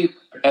confidently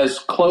as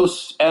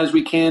close as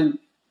we can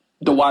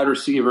the wide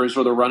receivers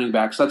or the running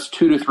backs. That's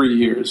 2 to 3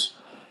 years.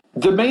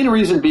 The main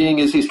reason being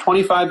is he's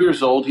 25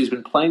 years old. He's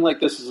been playing like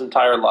this his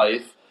entire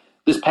life.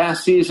 This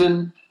past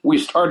season, we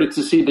started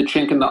to see the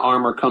chink in the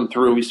armor come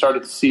through. We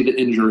started to see the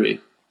injury.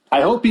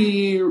 I hope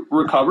he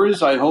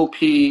recovers. I hope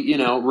he,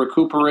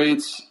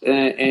 recuperates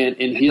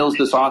and heals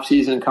this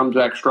offseason and comes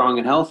back strong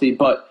and healthy.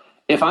 But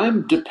if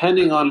I'm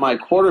depending on my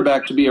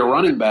quarterback to be a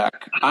running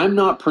back, I'm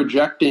not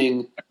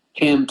projecting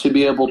him to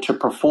be able to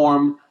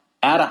perform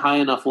at a high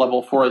enough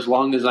level for as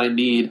long as I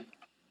need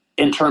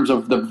in terms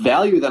of the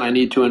value that I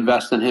need to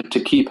invest in him to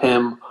keep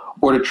him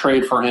or to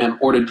trade for him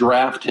or to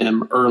draft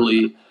him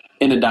early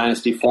in a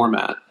dynasty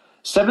format.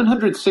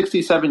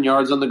 767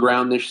 yards on the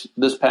ground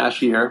this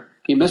past year.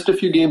 He missed a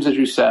few games, as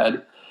you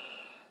said.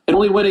 It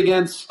only went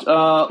against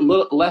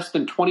less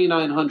than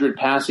 2,900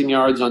 passing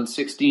yards on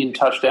 16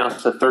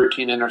 touchdowns to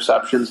 13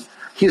 interceptions.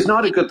 He's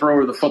not a good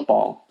thrower of the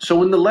football. So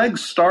when the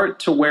legs start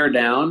to wear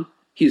down,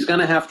 he's going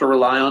to have to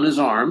rely on his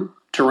arm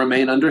to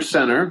remain under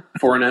center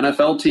for an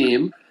NFL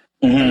team.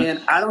 Mm-hmm.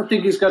 And I don't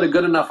think he's got a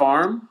good enough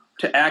arm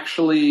to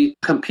actually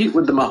compete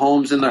with the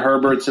Mahomes and the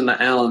Herberts and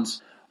the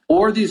Allens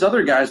or these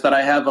other guys that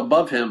I have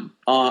above him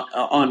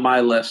on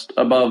my list,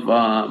 above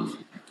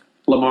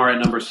Lamar at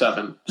number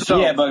 7.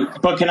 So yeah,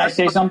 but can I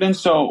say something?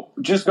 So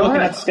just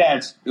looking at the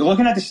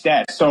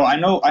stats. So I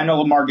know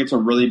Lamar gets a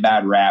really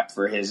bad rap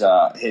for his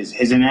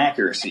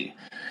inaccuracy.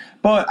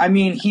 But, I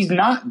mean, he's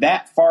not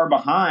that far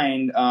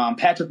behind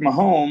Patrick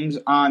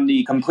Mahomes on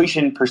the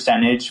completion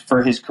percentage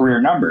for his career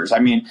numbers. I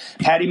mean,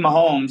 Patty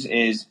Mahomes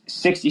is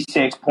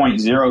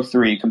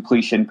 66.03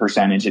 completion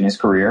percentage in his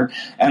career,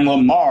 and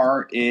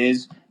Lamar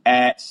is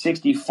at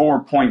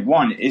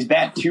 64.1. Is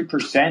that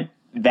 2%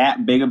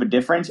 that big of a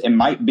difference? It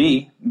might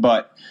be,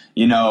 but,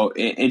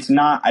 it's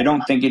not. I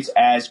don't think it's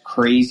as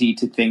crazy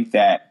to think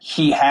that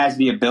he has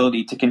the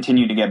ability to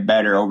continue to get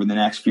better over the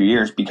next few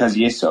years because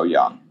he is so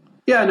young.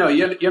 Yeah, no,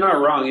 you're not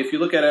wrong. If you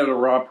look at it at a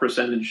raw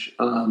percentage,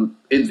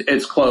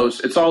 it's close.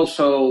 It's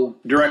also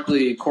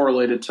directly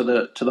correlated to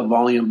the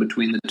volume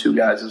between the two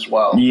guys as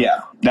well.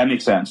 Yeah, that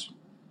makes sense.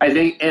 I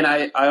think, and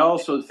I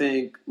also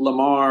think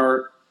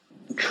Lamar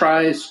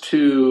tries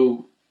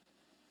to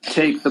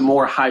take the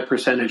more high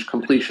percentage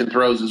completion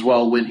throws as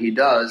well when he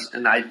does,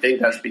 and I think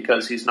that's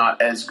because he's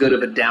not as good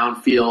of a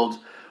downfield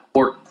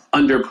or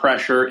under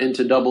pressure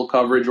into double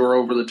coverage or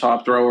over the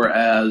top thrower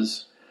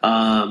as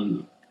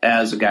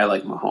a guy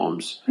like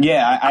Mahomes.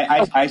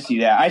 Yeah, I see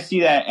that. I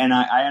see that, and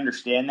I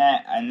understand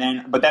that.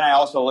 But then I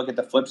also look at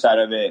the flip side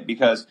of it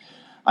because,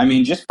 I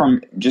mean, just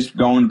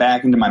going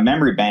back into my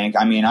memory bank,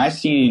 I mean, I've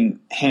seen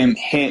him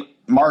hit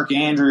Mark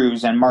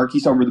Andrews and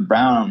Marquise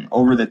Brown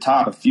over the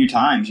top a few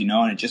times, and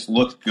it just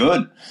looked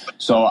good.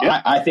 So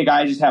yeah. I think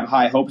I just have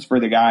high hopes for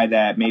the guy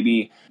that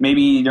maybe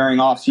during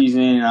off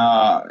season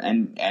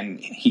and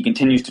he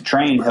continues to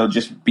train, he'll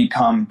just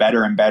become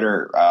better and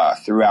better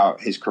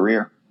throughout his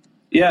career.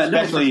 Yeah,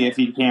 especially if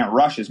he can't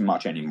rush as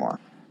much anymore.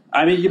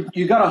 I mean,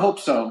 you got to hope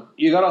so.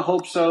 You got to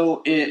hope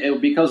so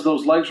because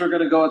those legs are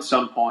going to go at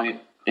some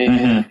point,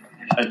 and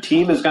a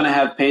team is going to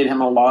have paid him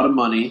a lot of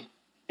money,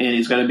 and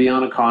he's going to be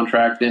on a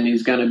contract, and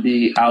he's going to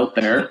be out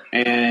there.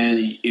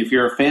 And if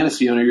you're a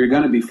fantasy owner, you're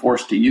going to be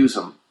forced to use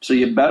him. So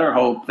you better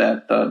hope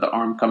that the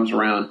arm comes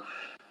around.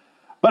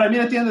 But, I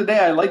mean, at the end of the day,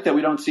 I like that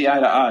we don't see eye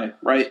to eye,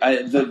 right?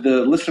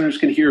 The listeners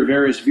can hear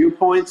various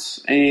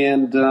viewpoints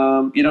and,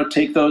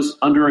 take those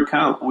under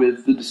account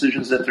with the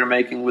decisions that they're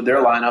making with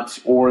their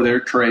lineups or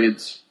their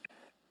trades.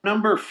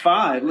 Number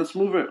 5, let's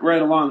move it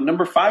right along.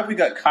 Number 5, we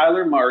got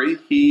Kyler Murray.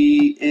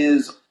 He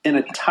is in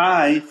a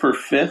tie for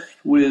 5th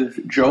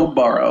with Joe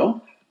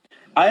Burrow.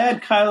 I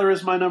had Kyler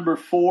as my number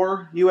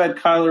 4. You had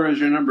Kyler as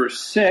your number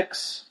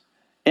 6.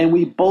 And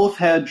we both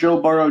had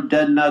Joe Burrow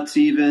dead nuts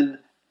even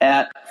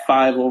at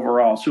 5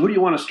 overall. So who do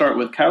you want to start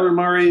with, Kyler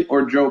Murray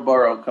or Joe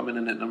Burrow coming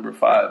in at number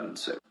 5 and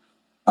 6?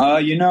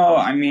 Let's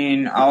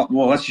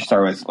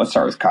start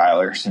with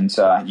Kyler since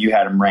you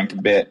had him ranked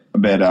a bit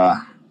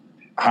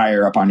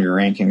higher up on your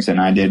rankings than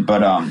I did.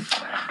 But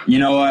you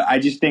know what? I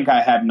just think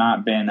I have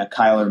not been a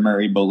Kyler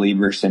Murray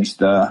believer since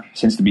the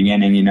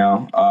beginning.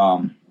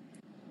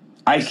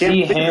 I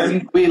see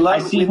him. We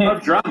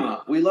love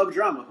drama. We love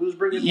drama. Who's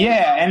bringing?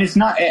 Yeah, and it's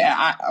not.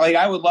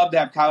 I would love to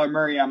have Kyler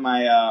Murray on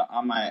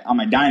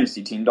my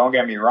Dynasty team. Don't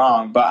get me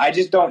wrong, but I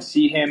just don't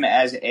see him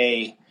as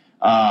a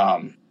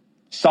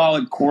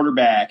solid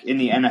quarterback in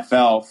the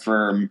NFL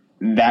for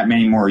that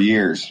many more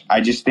years.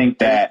 I just think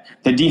that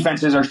the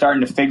defenses are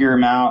starting to figure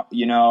him out.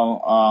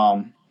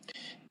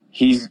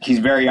 He's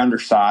very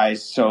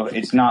undersized, so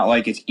it's not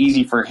like it's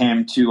easy for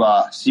him to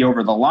see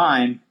over the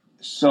line.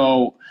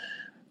 So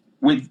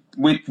with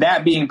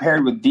that being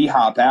paired with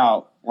D-Hop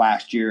out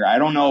last year, I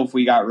don't know if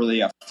we got really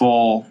a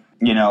full,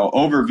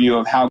 overview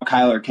of how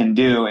Kyler can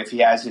do if he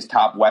has his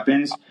top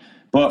weapons.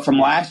 But from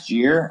last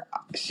year,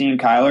 seeing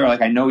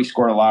Kyler, I know he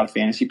scored a lot of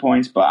fantasy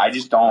points, but I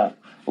just don't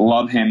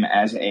love him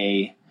as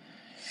a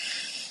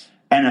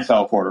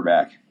NFL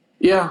quarterback.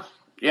 Yeah.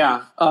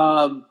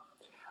 I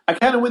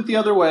kind of went the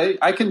other way.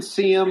 I can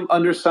see him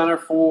under center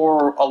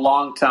for a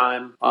long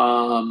time.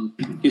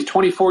 He's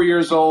 24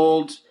 years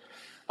old.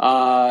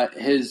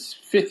 His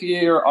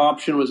 5th-year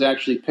option was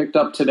actually picked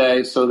up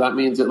today, so that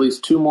means at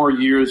least 2 more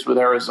years with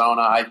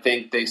Arizona. I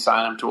think they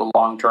sign him to a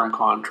long-term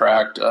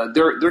contract.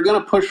 They're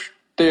going to push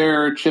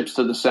their chips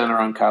to the center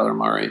on Kyler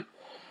Murray.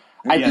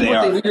 I think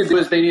what they need to do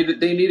is they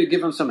need to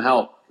give him some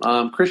help.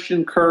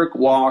 Christian Kirk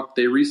walked.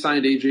 They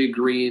re-signed A.J.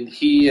 Green.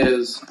 He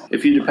is,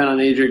 if you depend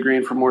on A.J.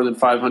 Green for more than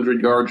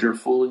 500 yards, you're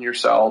fooling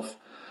yourself.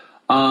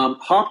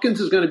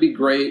 Hopkins is going to be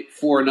great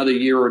for another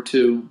year or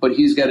 2, but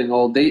he's getting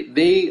old.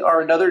 They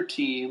are another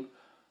team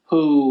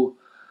who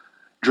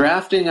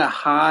drafting a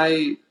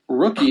high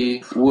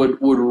rookie would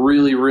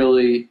really,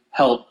 really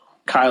help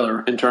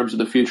Kyler in terms of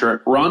the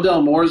future.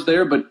 Rondell Moore's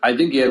there, but I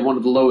think he had one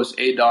of the lowest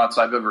ADOTs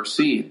I've ever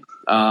seen.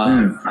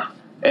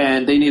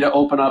 And they need to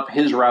open up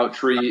his route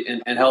tree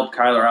and help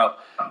Kyler out.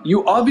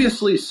 You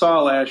obviously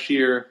saw last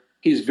year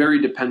he's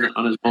very dependent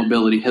on his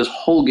mobility. His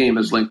whole game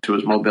is linked to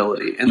his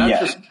mobility. And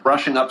that's just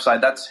rushing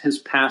upside. That's his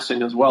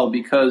passing as well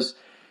because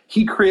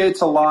he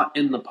creates a lot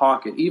in the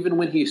pocket. Even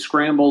when he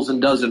scrambles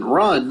and doesn't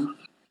run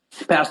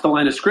past the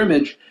line of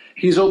scrimmage,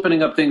 he's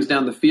opening up things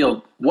down the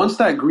field. Once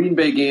that Green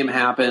Bay game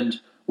happened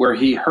where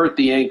he hurt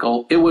the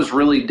ankle, it was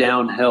really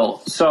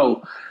downhill.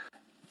 So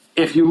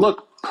if you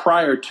look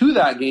prior to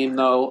that game,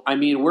 though, I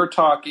mean, we're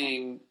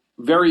talking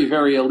very,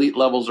 very elite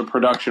levels of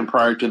production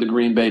prior to the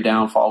Green Bay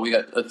downfall. We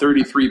got a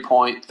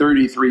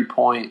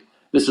 33-point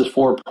This is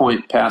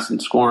 4-point pass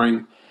and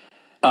scoring.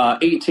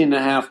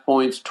 18.5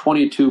 points,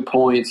 22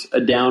 points,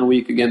 a down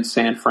week against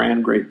San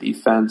Fran, great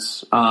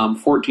defense.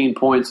 14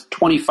 points,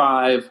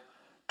 25,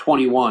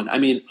 21. I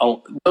mean,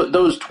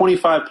 those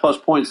 25-plus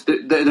points,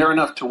 they're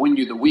enough to win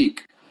you the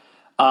week.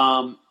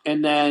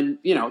 And then,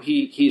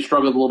 he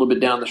struggled a little bit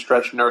down the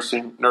stretch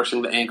nursing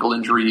the ankle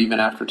injury even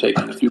after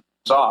taking a few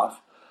weeks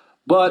off.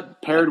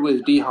 But paired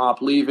with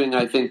D-Hop leaving,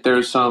 I think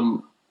there's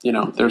some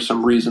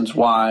reasons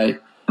why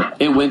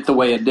it went the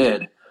way it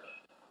did.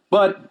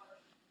 But,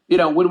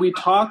 when we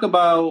talk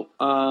about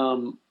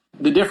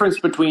the difference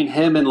between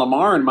him and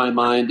Lamar in my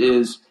mind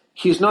is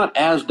he's not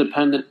as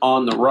dependent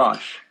on the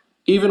rush.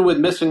 Even with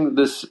missing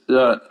this,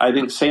 I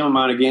think, same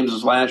amount of games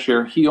as last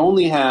year, he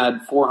only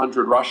had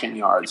 400 rushing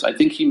yards. I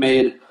think he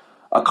made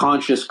a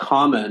conscious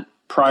comment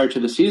prior to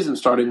the season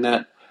starting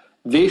that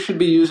they should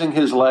be using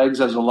his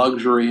legs as a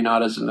luxury,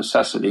 not as a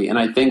necessity. And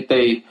I think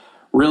they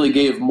really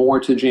gave more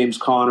to James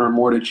Conner,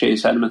 more to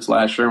Chase Edmonds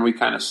last year, and we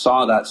kind of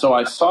saw that. So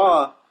I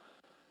saw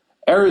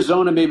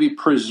Arizona maybe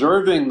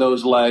preserving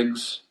those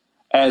legs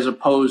as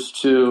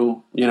opposed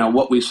to,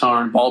 what we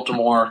saw in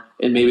Baltimore,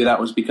 and maybe that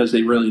was because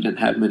they really didn't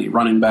have many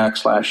running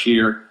backs last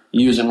year,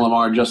 using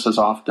Lamar just as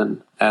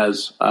often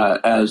as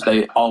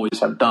they always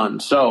have done.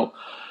 So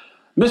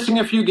missing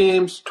a few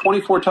games,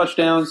 24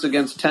 touchdowns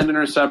against 10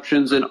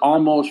 interceptions, and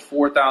almost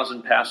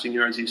 4,000 passing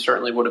yards. He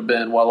certainly would have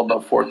been well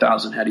above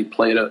 4,000 had he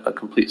played a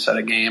complete set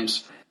of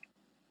games.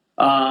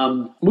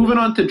 Moving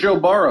on to Joe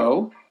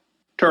Burrow.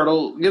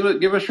 Turtle, give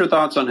us your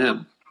thoughts on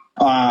him.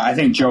 I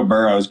think Joe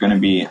Burrow is going to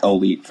be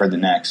elite for the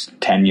next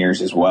 10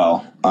 years as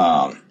well.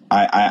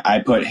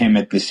 I put him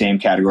at the same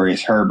category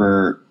as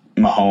Herbert,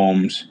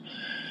 Mahomes,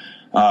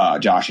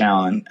 Josh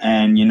Allen.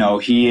 And,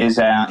 he's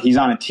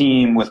on a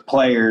team with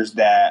players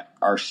that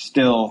are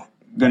still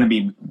going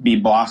to be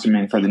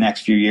blossoming for the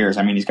next few years.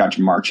 I mean, he's got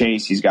Jamar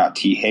Chase, he's got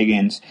T.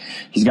 Higgins,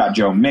 he's got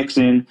Joe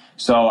Mixon.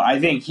 So I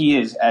think he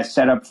is as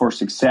set up for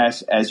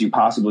success as you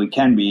possibly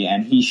can be,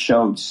 and he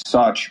showed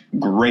such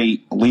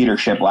great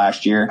leadership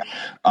last year,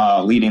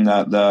 leading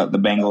the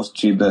Bengals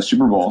to the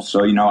Super Bowl.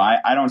 So,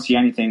 I don't see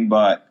anything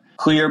but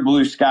clear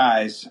blue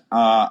skies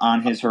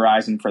on his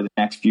horizon for the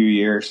next few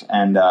years,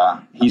 and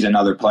he's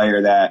another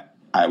player that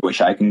I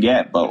wish I can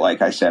get, but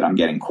like I said, I'm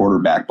getting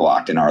quarterback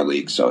blocked in our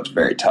league, so it's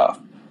very tough.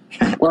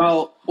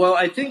 Well,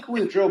 I think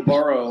with Joe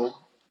Burrow,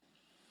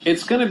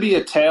 it's going to be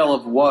a tale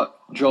of what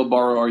Joe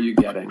Burrow are you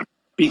getting?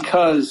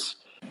 Because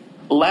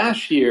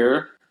last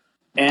year,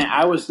 and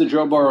I was the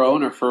Joe Burrow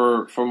owner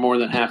for more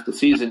than half the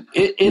season,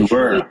 it's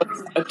really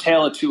a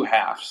tale of two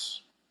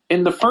halves.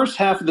 In the first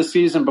half of the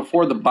season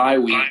before the bye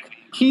week,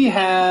 he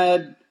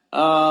had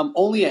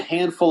only a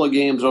handful of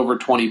games over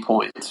 20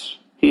 points.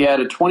 He had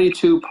a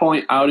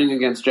 22-point outing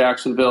against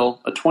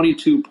Jacksonville, a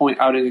 22-point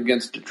outing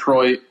against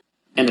Detroit,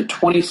 and a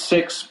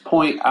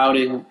 26-point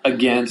outing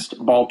against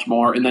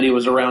Baltimore, and then he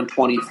was around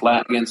 20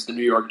 flat against the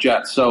New York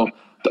Jets. So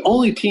the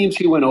only teams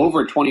he went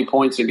over 20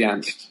 points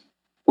against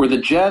were the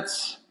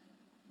Jets,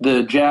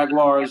 the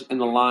Jaguars,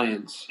 and the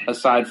Lions,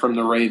 aside from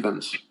the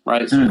Ravens,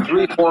 right? So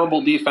three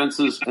horrible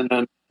defenses and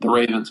then the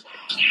Ravens.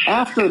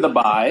 After the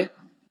bye,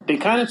 they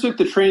kind of took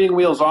the training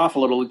wheels off a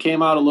little. It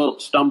came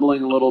out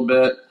stumbling a little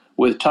bit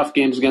with tough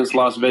games against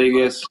Las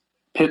Vegas,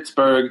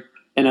 Pittsburgh,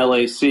 and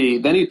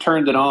LAC. Then he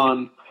turned it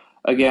on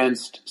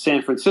against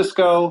San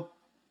Francisco,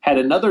 had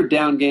another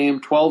down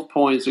game, 12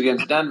 points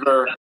against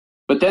Denver.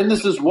 But then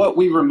this is what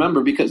we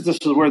remember because this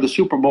is where the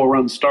Super Bowl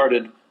run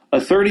started. A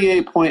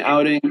 38-point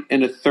outing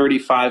and a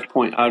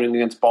 35-point outing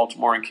against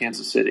Baltimore and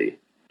Kansas City.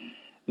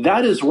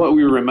 That is what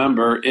we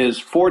remember is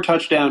 4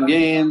 touchdown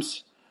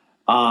games,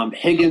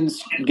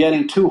 Higgins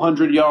getting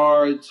 200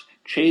 yards,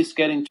 Chase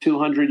getting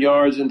 200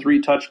 yards and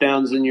 3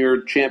 touchdowns in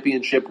your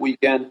championship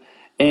weekend.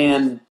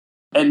 And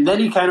then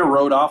he kind of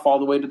rode off all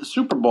the way to the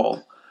Super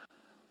Bowl.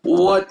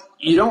 What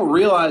you don't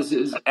realize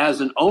is,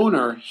 as an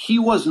owner, he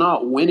was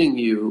not winning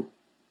you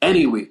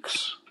any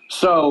weeks.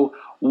 So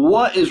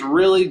what is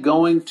really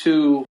going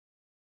to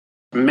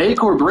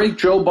make or break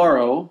Joe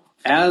Burrow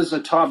as a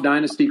top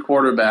dynasty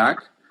quarterback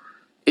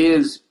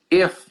is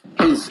if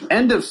his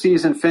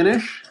end-of-season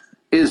finish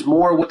is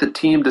more what the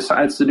team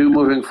decides to do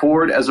moving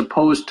forward as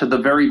opposed to the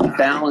very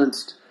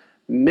balanced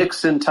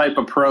mix-and-type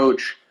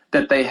approach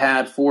that they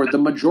had for the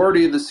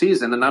majority of the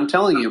season. And I'm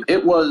telling you,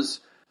 it was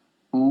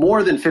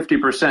more than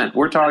 50%.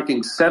 We're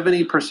talking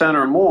 70%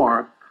 or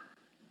more.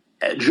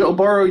 Joe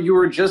Burrow, you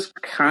were just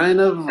kind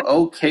of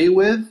okay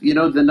with.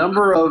 The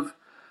number of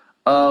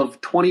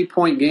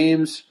 20-point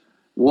games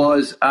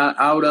was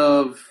out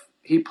of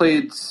 – he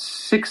played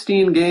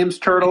 16 games,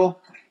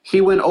 Turtle.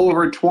 He went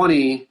over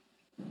 20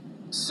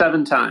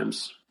 7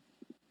 times.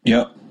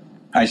 Yep,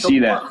 I see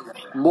that.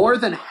 More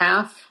than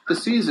half the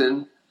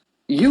season,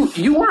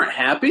 you weren't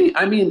happy.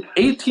 I mean,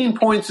 18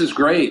 points is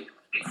great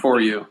for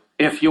you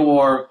if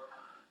you're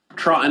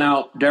trotting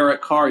out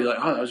Derek Carr. You're like,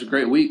 oh, that was a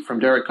great week from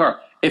Derek Carr.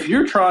 If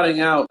you're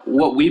trotting out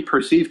what we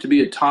perceive to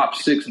be a top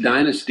 6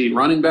 dynasty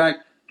running back,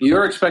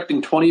 you're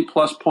expecting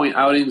 20-plus point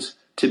outings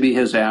to be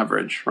his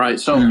average, right?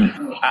 So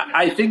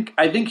I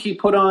think he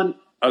put on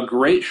a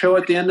great show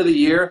at the end of the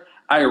year.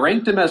 I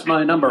ranked him as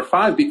my number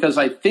 5 because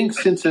I think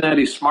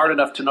Cincinnati's smart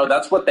enough to know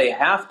that's what they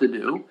have to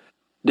do.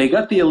 They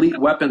got the elite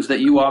weapons that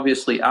you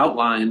obviously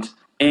outlined,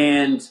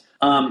 and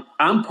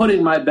I'm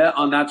putting my bet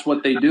on that's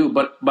what they do.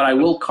 But I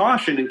will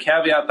caution and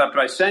caveat that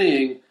by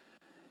saying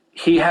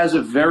he has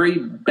a very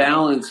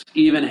balanced,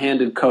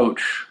 even-handed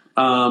coach.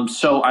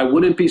 So I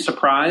wouldn't be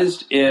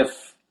surprised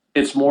if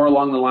it's more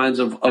along the lines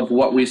of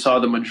what we saw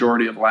the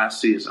majority of last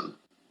season.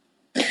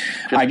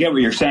 I get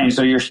what you're saying.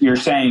 So you're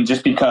saying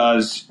just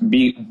because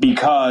the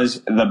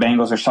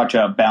Bengals are such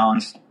a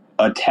balanced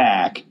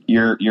attack,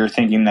 you're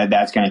thinking that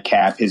that's going to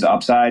cap his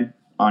upside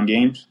on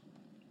games?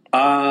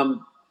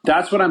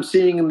 That's what I'm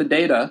seeing in the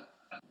data.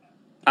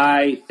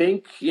 I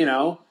think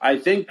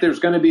there's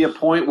going to be a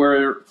point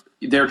where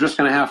they're just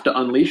going to have to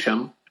unleash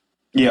him.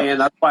 Yeah.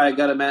 And that's why I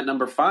got him at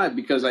number 5,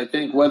 because I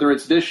think whether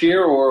it's this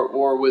year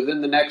or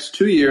within the next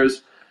 2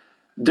 years,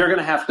 they're going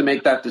to have to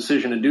make that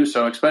decision to do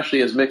so,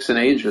 especially as Mixon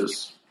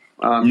ages.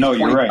 No,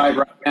 you're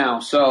right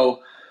now.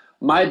 So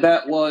my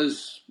bet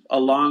was a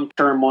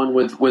long-term one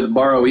with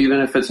Burrow,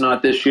 even if it's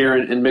not this year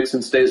and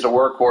Mixon stays a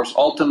workhorse.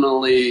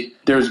 Ultimately,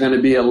 there's going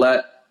to be a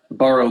let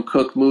Burrow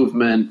cook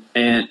movement,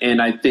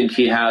 and I think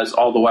he has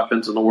all the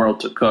weapons in the world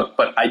to cook.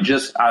 But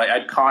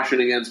I'd caution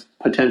against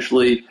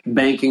potentially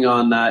banking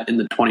on that in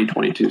the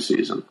 2022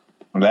 season.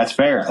 Well, that's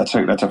fair. That's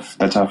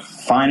a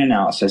fine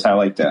analysis. I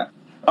like that.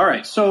 All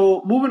right,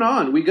 so moving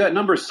on, we got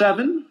number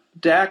 7.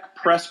 Dak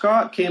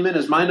Prescott came in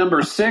as my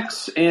number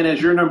 6 and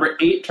as your number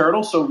 8,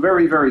 Turtle. So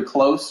very, very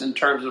close in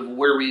terms of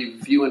where we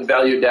view and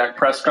value Dak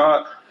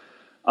Prescott.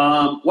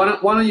 Why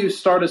don't you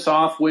start us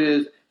off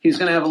with? He's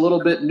going to have a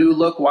little bit new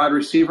look wide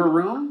receiver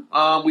room.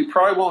 We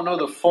probably won't know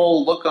the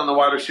full look on the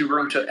wide receiver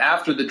room until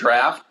after the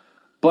draft.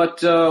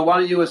 But why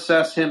don't you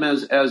assess him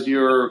as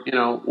your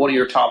one of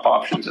your top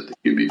options at the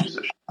QB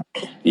position?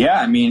 Yeah,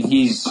 I mean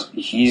he's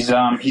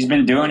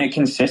been doing it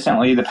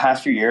consistently the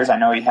past few years. I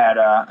know he had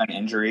an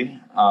injury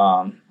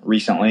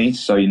recently,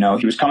 so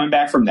he was coming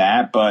back from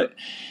that, but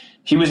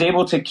he was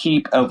able to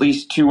keep at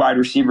least 2 wide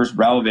receivers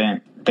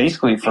relevant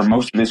basically for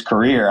most of his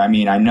career. I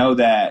mean, I know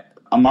that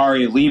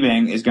Amari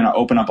leaving is going to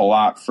open up a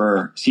lot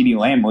for CeeDee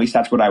Lamb. At least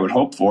that's what I would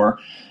hope for.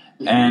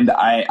 And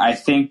I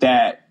think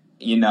that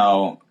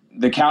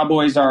the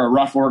Cowboys are a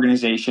rough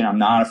organization. I'm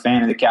not a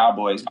fan of the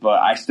Cowboys, but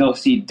I still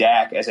see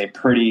Dak as a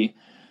pretty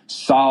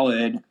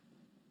solid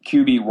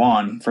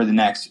QB1 for the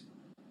next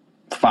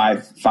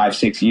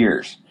 5-6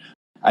 years.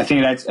 I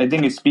think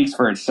it speaks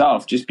for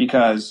itself just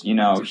because,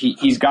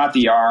 he's got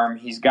the arm,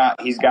 he's got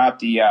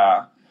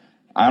the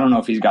I don't know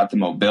if he's got the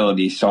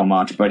mobility so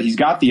much, but he's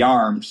got the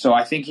arm, so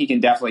I think he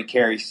can definitely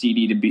carry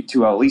CD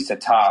to at least a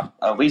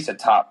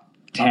top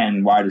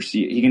 10 wide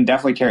receiver. He can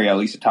definitely carry at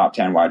least a top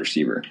 10 wide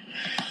receiver.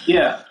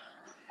 Yeah.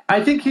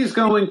 I think he's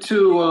going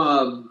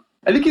to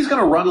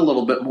run a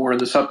little bit more in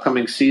this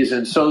upcoming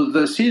season. So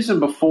the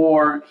season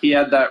before, he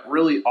had that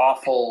really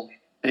awful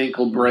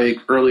ankle break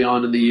early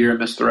on in the year,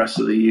 missed the rest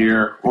of the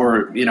year,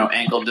 or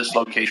ankle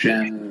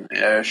dislocation,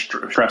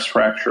 stress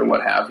fracture,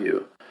 what have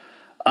you.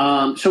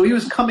 So he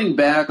was coming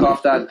back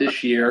off that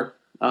this year.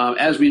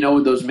 As we know,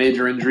 with those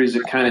major injuries,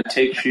 it kind of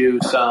takes you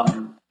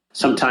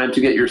some time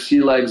to get your sea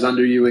legs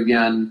under you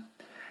again.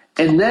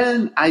 And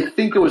then I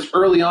think it was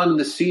early on in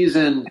the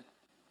season,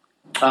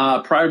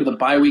 prior to the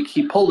bye week,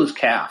 he pulled his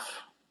calf.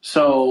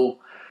 So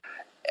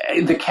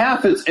the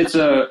calf it's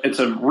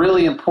a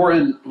really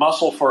important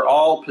muscle for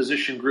all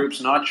position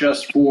groups, not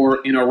just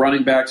for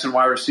running backs and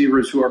wide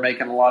receivers who are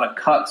making a lot of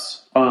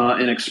cuts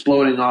and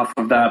exploding off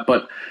of that.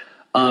 But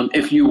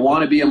if you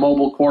want to be a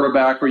mobile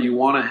quarterback or you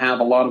want to have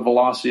a lot of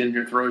velocity in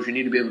your throws, you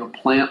need to be able to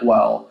plant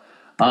well.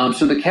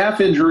 So the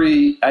calf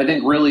injury, I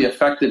think, really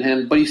affected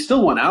him, but he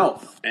still went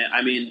out.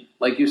 I mean,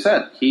 like you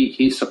said,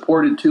 he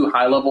supported 2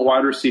 high-level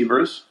wide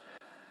receivers.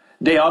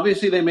 They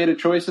made a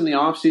choice in the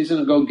offseason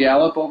to go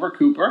Gallup over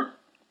Cooper,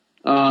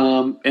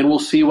 and we'll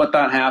see what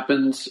that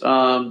happens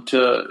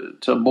to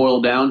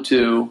boil down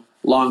to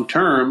long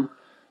term.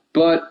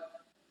 But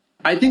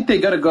I think they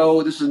got to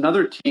go. This is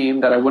another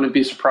team that I wouldn't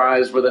be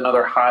surprised with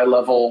another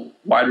high-level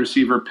wide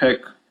receiver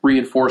pick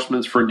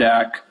reinforcements for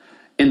Dak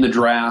in the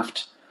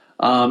draft.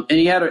 And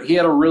he had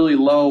a really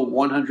low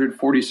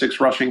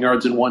 146 rushing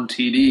yards and 1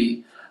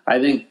 TD.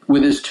 I think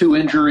with his 2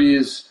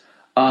 injuries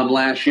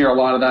last year, a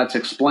lot of that's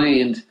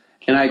explained.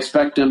 And I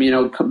expect him,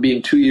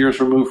 being 2 years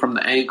removed from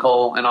the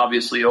ankle and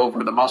obviously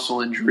over the muscle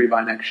injury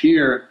by next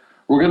year,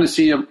 we're going to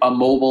see a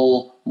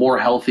mobile, more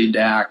healthy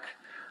Dak.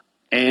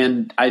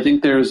 And I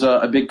think there's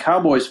a big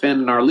Cowboys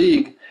fan in our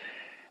league,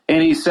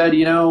 and he said,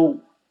 he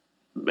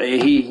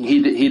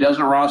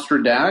doesn't roster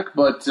Dak,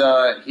 but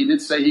he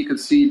did say he could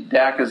see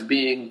Dak as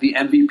being the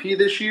MVP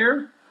this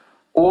year,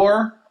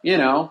 or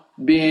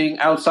being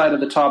outside of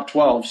the top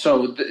 12.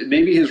 So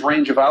maybe his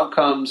range of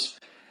outcomes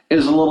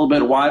is a little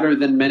bit wider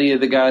than many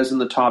of the guys in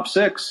the top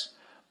 6.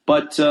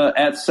 But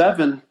at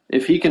 7,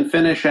 if he can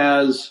finish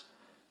as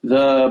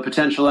the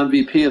potential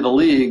MVP of the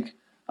league,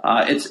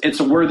 it's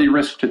a worthy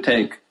risk to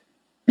take.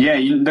 Yeah,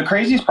 the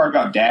craziest part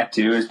about Dak,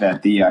 too, is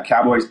that the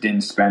Cowboys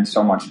didn't spend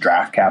so much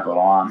draft capital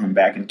on him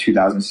back in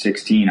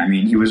 2016. I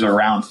mean, he was a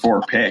round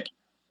 4 pick.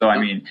 So, I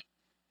mean,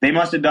 they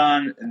must have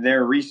done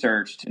their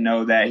research to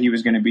know that he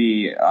was going to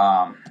be,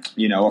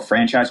 a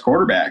franchise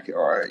quarterback.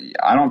 Or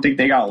I don't think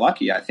they got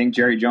lucky. I think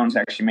Jerry Jones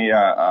actually made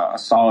a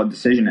solid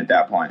decision at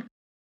that point.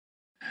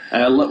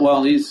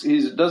 Well, he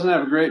doesn't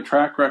have a great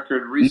track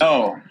record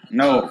recently.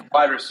 No.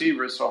 Wide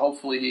receivers, so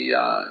hopefully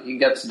he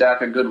gets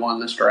Dak a good one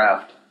this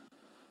draft.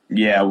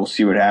 Yeah, we'll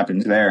see what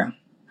happens there.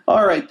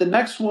 All right, the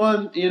next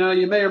one,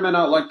 you may or may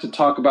not like to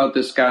talk about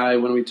this guy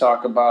when we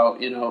talk about,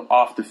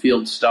 off the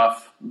field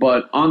stuff,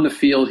 but on the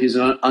field, he's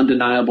an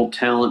undeniable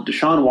talent.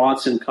 Deshaun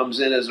Watson comes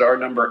in as our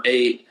number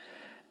 8,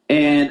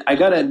 and I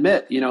got to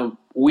admit,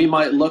 we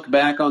might look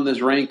back on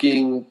this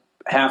ranking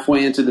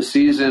halfway into the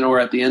season or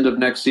at the end of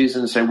next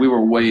season and say we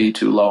were way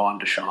too low on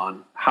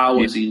Deshaun. How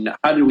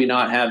did we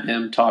not have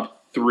him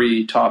top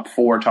 3, top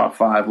 4, top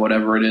 5,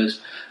 whatever it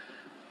is?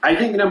 I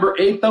think number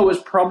 8, though, is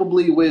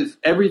probably, with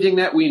everything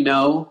that we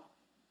know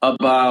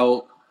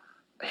about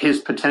his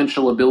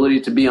potential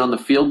ability to be on the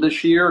field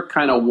this year,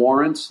 kind of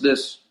warrants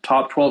this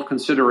top 12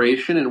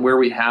 consideration, and where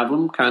we have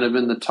him kind of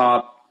in the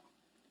top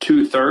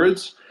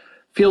 2/3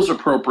 feels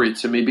appropriate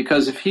to me,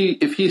 because if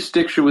he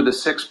sticks you with a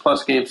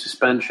 6+ game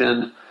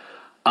suspension,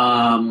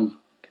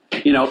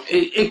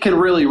 it can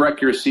really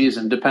wreck your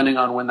season depending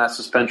on when that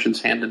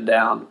suspension's handed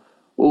down.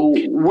 Well,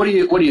 what do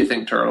you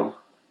think, Turtle?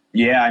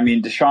 Yeah, I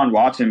mean, Deshaun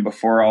Watson,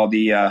 before all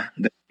the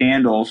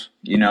scandals,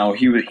 he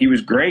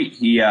was great.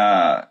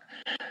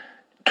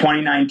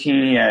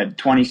 2019 he had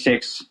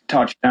 26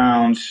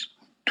 touchdowns,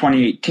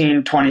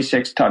 2018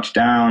 26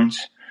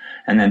 touchdowns,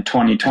 and then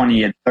 2020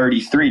 he had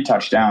 33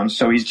 touchdowns.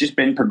 So he's just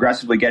been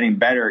progressively getting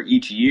better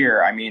each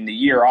year. I mean, the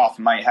year off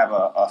might have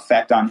an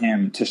effect on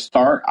him to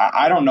start.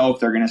 I don't know if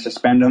they're going to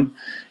suspend him.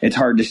 It's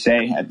hard to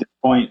say at this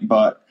point,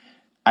 but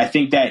I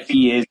think that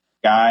he is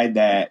guy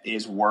that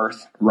is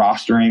worth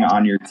rostering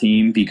on your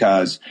team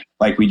because,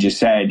 like we just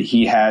said,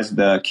 he has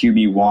the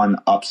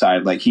QB1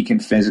 upside. Like, he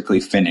can physically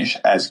finish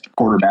as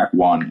quarterback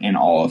 1 in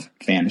all of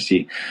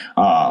fantasy.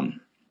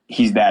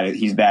 He's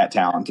that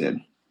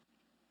talented.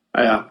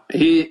 Yeah,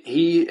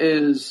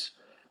 he's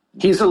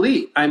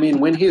elite. I mean,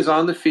 when he's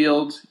on the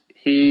field,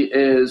 he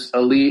is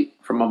elite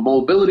from a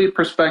mobility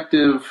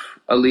perspective,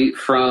 elite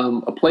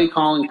from a play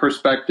calling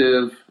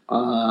perspective.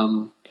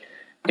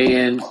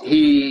 And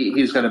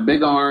he's got a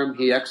big arm.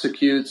 He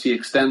executes. He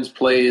extends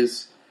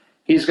plays.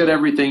 He's got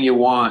everything you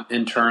want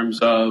in terms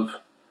of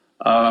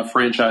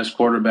franchise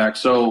quarterback.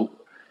 So,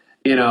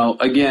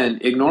 again,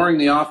 ignoring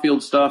the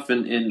off-field stuff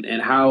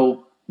and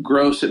how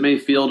gross it may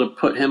feel to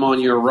put him on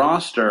your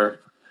roster,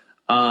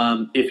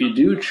 if you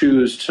do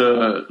choose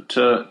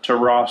to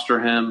roster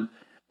him,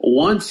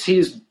 once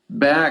he's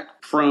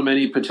back from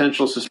any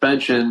potential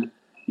suspension,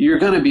 you're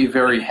going to be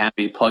very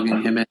happy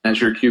plugging him in as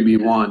your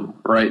QB1,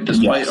 right?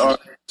 Despite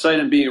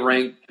him being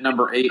ranked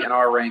number 8 in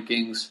our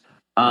rankings,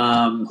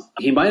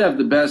 he might have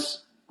the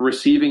best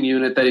receiving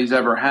unit that he's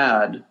ever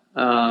had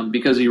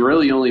because he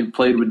really only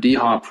played with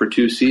D-Hop for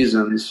 2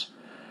 seasons.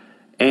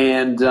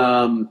 And,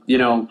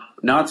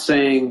 not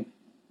saying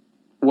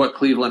what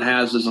Cleveland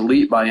has is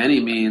elite by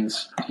any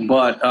means,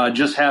 but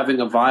just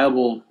having a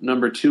viable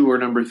number 2 or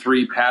number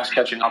 3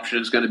 pass-catching option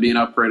is going to be an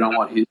upgrade on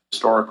what he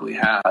historically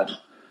had.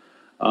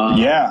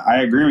 Yeah,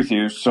 I agree with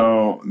you.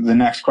 So the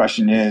next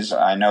question is,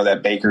 I know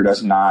that Baker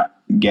does not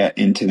get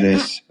into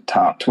this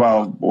top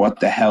 12. What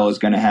the hell is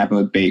going to happen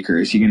with Baker?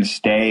 Is he going to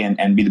stay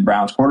and be the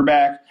Browns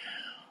quarterback,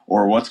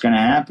 or what's going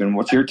to happen?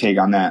 What's your take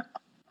on that?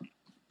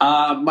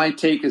 My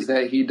take is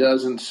that he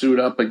doesn't suit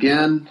up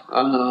again.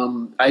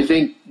 I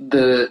think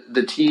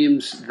the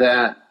teams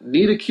that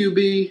need a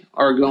QB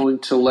are going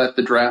to let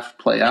the draft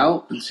play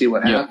out and see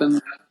what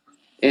happens.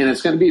 And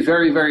it's going to be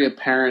very, very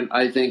apparent,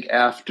 I think,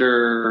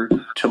 after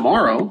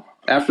tomorrow,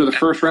 after the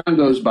first round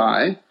goes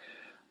by,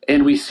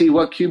 and we see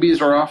what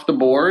QBs are off the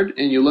board,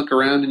 and you look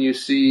around and you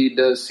see,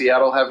 does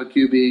Seattle have a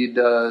QB?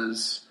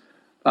 Does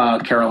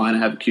Carolina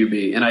have a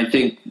QB? And I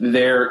think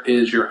there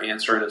is your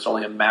answer, and it's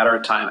only a matter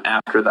of time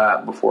after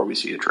that before we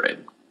see a trade.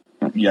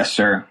 Yes,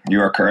 sir.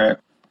 You are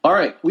correct. All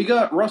right. We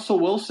got Russell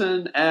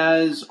Wilson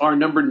as our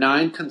number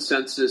 9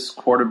 consensus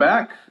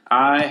quarterback.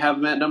 I have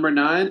him at number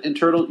 9, and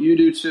Turtle, you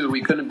do too.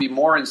 We couldn't be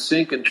more in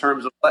sync in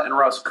terms of letting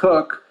Russ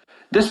cook.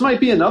 This might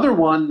be another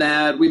one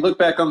that we look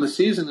back on the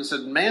season and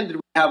said, man, did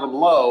we have him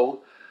low?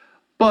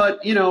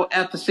 But,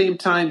 at the same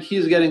time,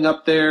 he's getting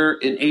up there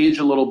in age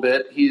a little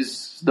bit.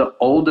 He's the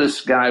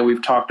oldest guy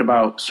we've talked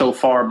about so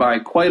far by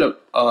quite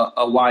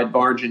a wide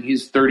margin.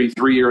 He's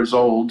 33 years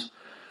old.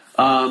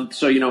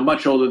 So,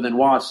 much older than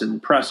Watson,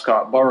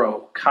 Prescott,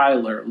 Burrow,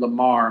 Kyler,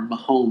 Lamar,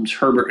 Mahomes,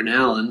 Herbert, and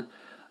Allen.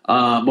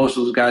 Most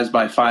of those guys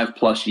by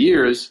 5+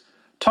 years.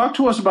 Talk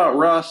to us about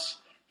Russ.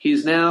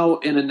 He's now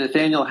in a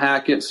Nathaniel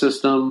Hackett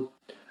system,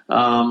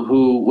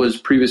 who was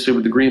previously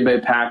with the Green Bay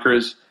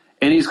Packers.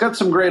 And he's got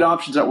some great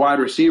options at wide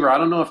receiver. I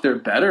don't know if they're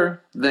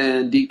better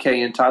than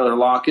DK and Tyler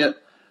Lockett,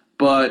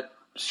 but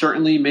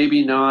certainly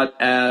maybe not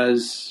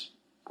as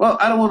Well,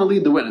 I don't want to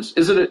lead the witness.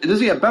 Does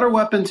he have better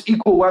weapons,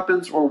 equal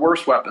weapons, or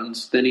worse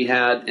weapons than he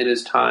had in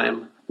his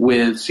time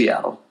with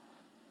Seattle?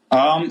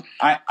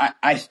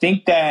 I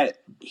think that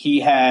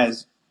he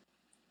has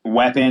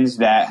weapons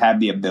that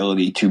have the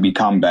ability to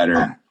become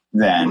better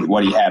than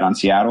what he had on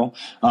Seattle.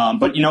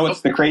 But you know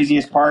what's the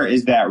craziest part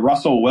is that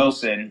Russell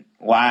Wilson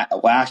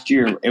last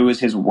year, it was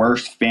his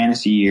worst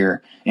fantasy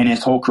year in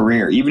his whole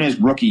career. Even his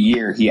rookie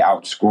year, he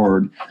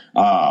outscored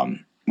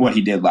what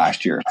he did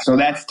last year. So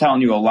that's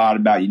telling you a lot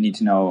about you need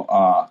to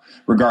know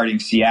regarding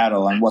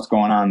Seattle and what's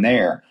going on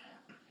there.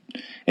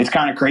 It's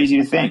kind of crazy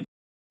to think.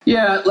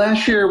 Yeah,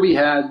 last year he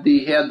had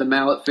the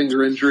mallet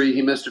finger injury.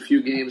 He missed a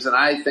few games, and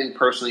I think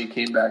personally he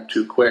came back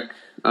too quick.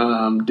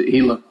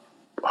 He looked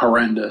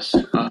horrendous.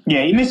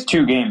 Yeah, he missed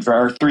 2 games,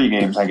 or 3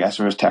 games, I guess.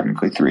 It was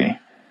technically 3.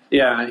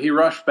 Yeah, he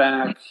rushed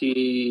back.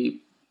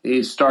 He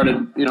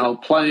started,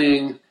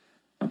 playing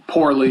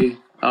poorly,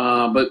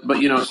 but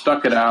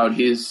stuck it out.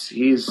 He's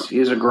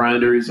a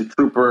grinder. He's a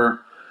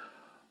trooper.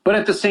 But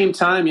at the same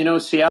time,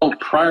 Seattle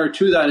prior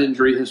to that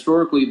injury,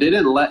 historically, they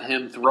didn't let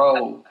him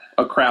throw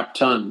a crap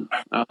ton.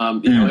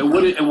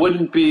 It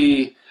wouldn't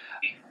be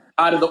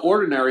out of the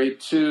ordinary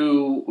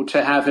to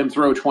have him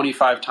throw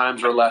 25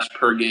 times or less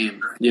per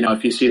game.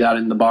 If you see that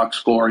in the box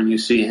score and you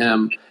see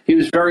him, he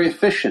was very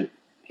efficient.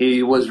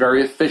 He was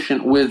very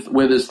efficient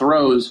with his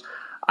throws.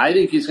 I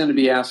think he's going to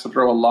be asked to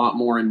throw a lot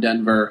more in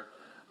Denver.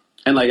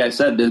 And like I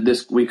said,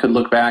 we could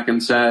look back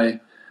and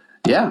say,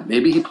 yeah,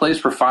 maybe he plays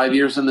for 5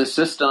 years in this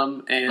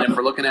system. And if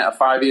we're looking at a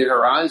 5-year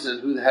horizon,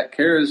 who the heck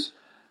cares?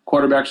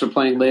 Quarterbacks are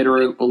playing later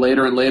and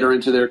later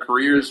into their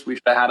careers. We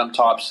should have had him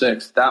top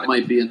 6. That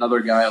might be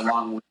another guy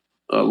along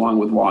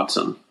with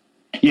Watson.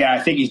 Yeah, I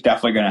think he's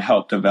definitely going to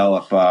help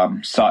develop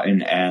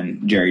Sutton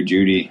and Jerry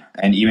Jeudy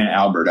and even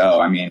Albert O.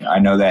 I mean, I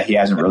know that he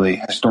hasn't really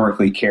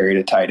historically carried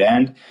a tight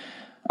end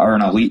or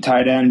an elite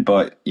tight end,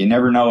 but you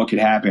never know what could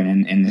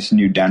happen in this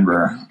new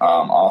Denver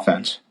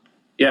offense.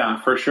 Yeah,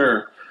 for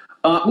sure.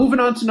 Moving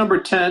on to number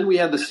 10, we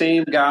had the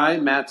same guy,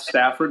 Matt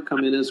Stafford,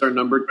 come in as our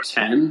number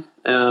 10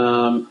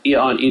 on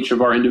each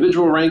of our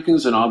individual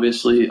rankings and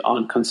obviously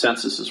on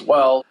consensus as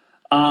well.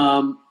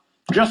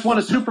 Just won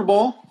a Super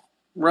Bowl,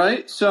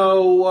 right?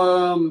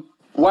 So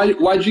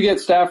why'd you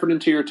get Stafford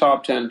into your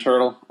top 10,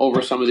 Turtle,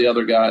 over some of the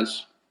other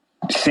guys?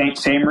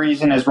 Same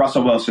reason as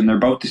Russell Wilson. They're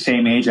both the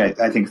same age,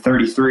 I think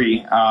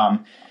 33.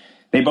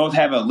 They both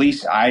have at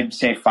least, I'd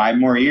say, 5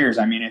 more years.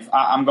 I mean, if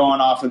I'm going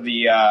off of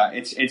the,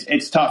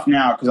 it's tough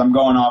now because I'm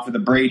going off of the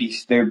Brady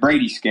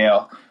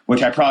scale,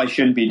 which I probably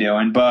shouldn't be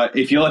doing. But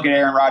if you look at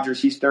Aaron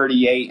Rodgers, he's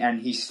 38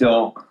 and he's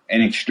still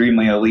an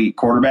extremely elite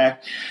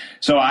quarterback.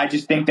 So I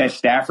just think that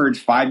Stafford's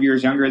 5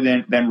 years younger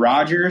than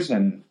Rodgers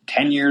and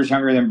 10 years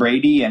younger than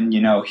Brady, and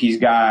he's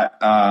got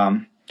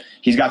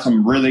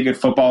some really good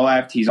football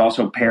left. He's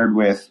also paired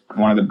with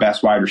one of the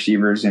best wide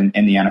receivers in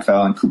the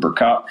NFL in Cooper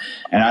Kupp,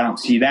 and I don't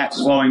see that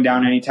slowing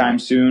down anytime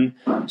soon.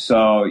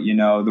 So,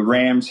 the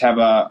Rams have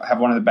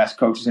one of the best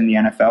coaches in the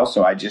NFL,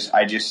 so I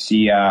just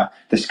see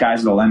the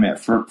sky's the limit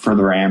for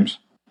the Rams.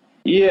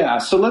 Yeah,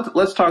 so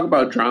let's talk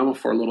about drama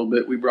for a little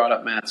bit. We brought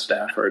up Matt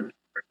Stafford,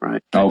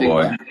 right?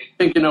 Boy. I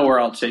think you know where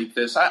I'll take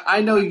this.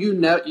 I know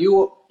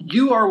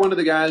you are one of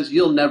the guys,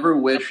 you'll never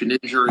wish an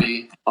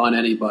injury on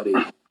anybody,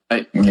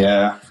 right?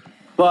 Yeah.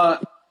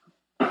 But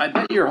I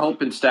bet you're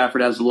hoping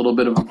Stafford has a little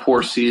bit of a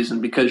poor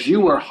season because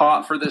you were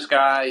hot for this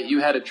guy. You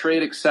had a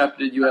trade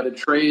accepted. You had a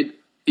trade,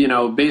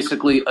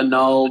 basically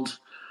annulled.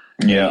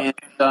 Yeah.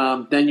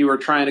 And then you were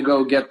trying to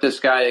go get this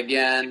guy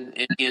again,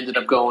 and he ended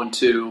up going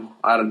to,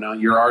 I don't know,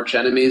 your arch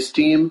enemy's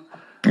team.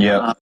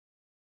 Yeah.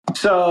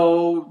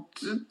 So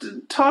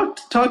talk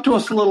to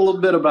us a little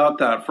bit about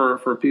that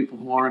for people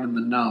who aren't in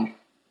the know.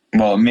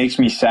 Well, it makes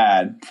me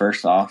sad,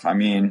 first off. I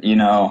mean,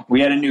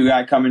 we had a new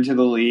guy come into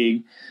the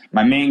league.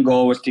 My main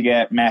goal was to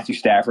get Matthew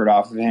Stafford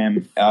off of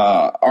him.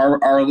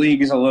 Our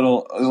league is a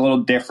little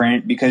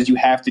different because you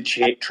have to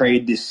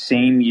trade the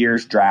same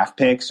year's draft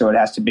pick, so it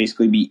has to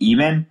basically be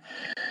even.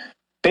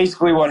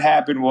 Basically, what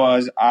happened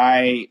was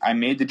I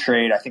made the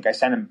trade. I think I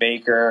sent him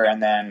Baker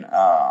and then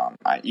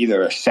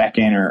either a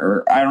second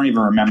or I don't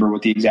even remember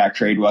what the exact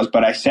trade was,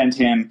 but I sent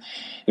him.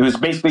 It was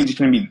basically just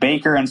going to be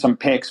Baker and some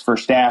picks for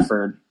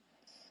Stafford.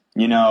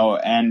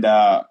 And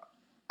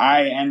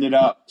I ended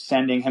up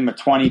sending him a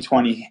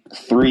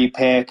 2023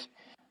 pick,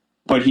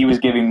 but he was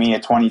giving me a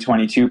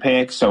 2022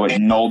 pick, so it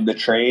annulled the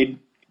trade.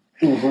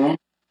 Mm-hmm.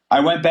 I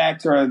went back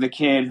to the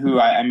kid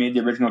who I made the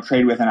original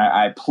trade with, and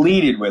I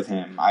pleaded with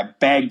him. I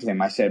begged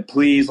him. I said,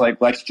 please,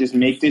 let's just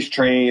make this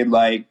trade.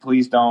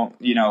 Please don't,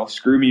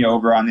 screw me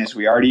over on this.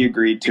 We already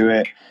agreed to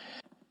it.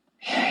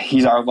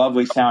 He's our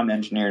lovely sound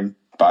engineer,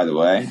 by the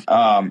way.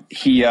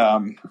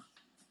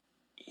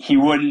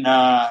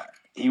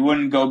 He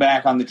wouldn't go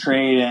back on the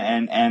trade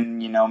and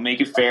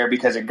make it fair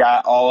because it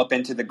got all up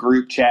into the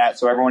group chat.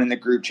 So everyone in the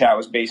group chat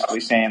was basically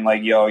saying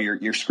yo,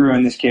 you're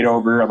screwing this kid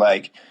over.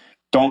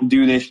 Don't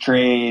do this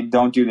trade.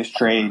 Don't do this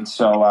trade.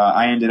 So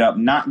I ended up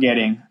not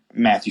getting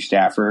Matthew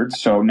Stafford.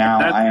 So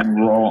now I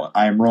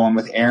am rolling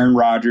with Aaron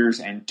Rodgers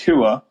and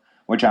Tua,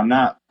 which I'm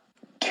not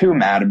too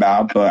mad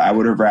about, but I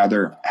would have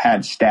rather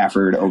had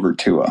Stafford over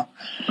Tua.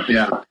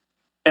 Yeah.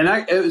 And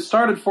it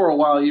started for a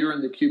while. You were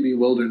in the QB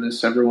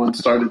wilderness. Everyone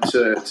started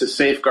to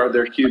safeguard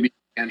their QB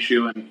against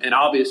you, and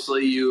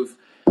obviously you've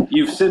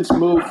since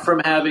moved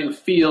from having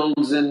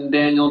Fields and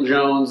Daniel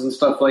Jones and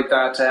stuff like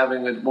that to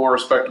having a more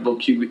respectable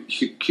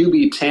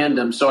QB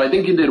tandem. So I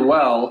think you did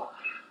well.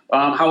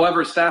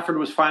 However, Stafford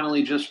was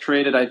finally just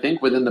traded, I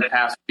think, within the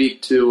past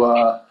week to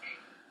one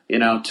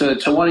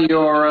of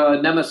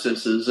your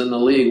nemesis in the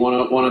league,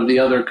 one of the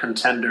other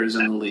contenders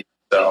in the league.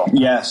 So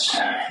yes,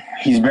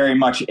 he's very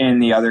much in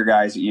the other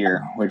guy's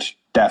ear, which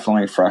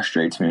definitely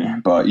frustrates me.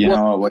 But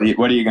what are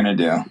you going to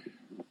do?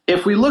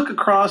 If we look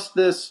across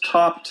this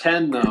top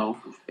 10, though,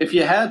 if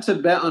you had to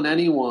bet on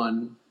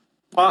anyone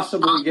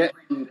possibly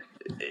getting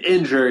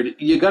injured,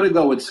 you got to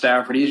go with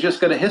Stafford. He's just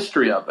got a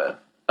history of it.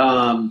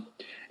 And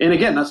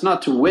again, that's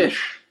not to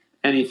wish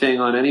anything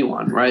on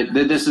anyone, right?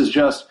 This is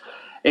just,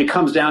 it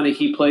comes down to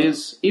he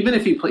plays, even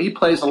if he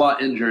plays a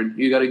lot injured,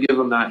 you got to give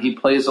him that. He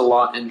plays a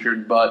lot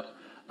injured, but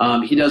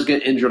he does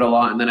get injured a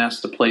lot and then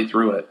has to play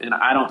through it. And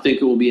I don't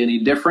think it will be any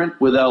different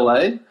with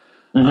LA.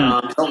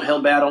 Mm-hmm.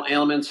 He'll battle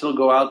ailments. He'll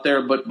go out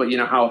there, but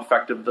how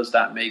effective does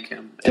that make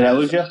him? Did I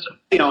lose you?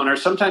 Owner,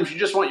 sometimes you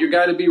just want your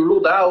guy to be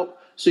ruled out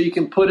so you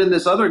can put in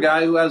this other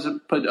guy who has a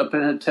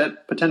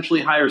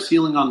potentially higher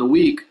ceiling on the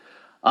week.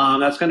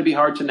 That's going to be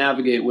hard to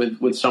navigate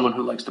with someone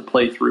who likes to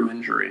play through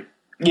injury.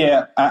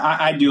 Yeah,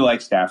 I do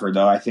like Stafford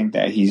though. I think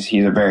that he's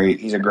a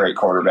great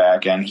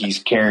quarterback, and he's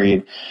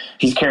carried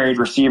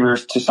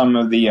receivers to some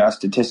of the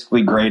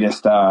statistically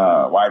greatest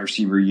wide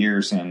receiver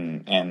years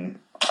in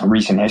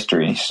recent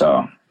history.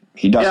 So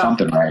he does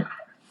something right.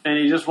 And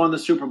he just won the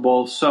Super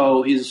Bowl.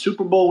 So he's a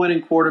Super Bowl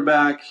winning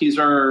quarterback. He's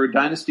our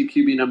Dynasty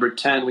QB number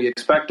 10. We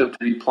expect him to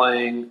be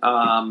playing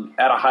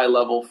at a high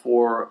level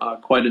for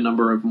quite a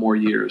number of more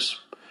years.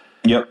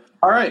 Yep.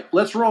 All right,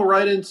 let's roll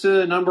right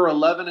into number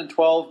 11 and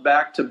 12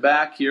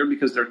 back-to-back here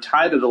because they're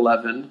tied at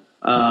 11.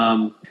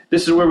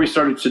 This is where we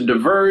started to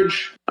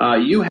diverge.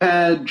 You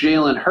had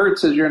Jalen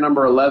Hurts as your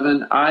number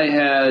 11. I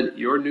had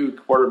your new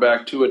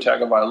quarterback, Tua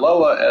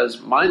Tagovailoa, as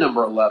my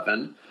number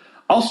 11.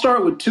 I'll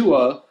start with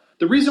Tua.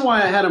 The reason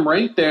why I had him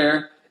ranked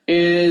there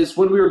is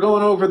when we were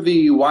going over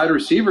the wide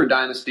receiver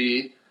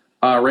dynasty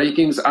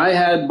rankings, I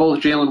had both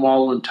Jalen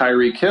Waddle and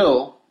Tyreek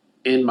Hill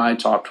in my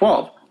top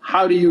 12.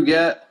 How do you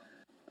get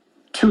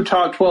two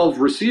top 12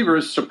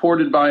 receivers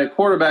supported by a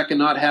quarterback and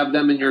not have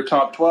them in your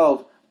top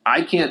 12?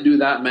 I can't do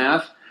that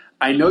math.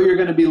 I know you're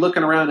going to be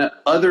looking around at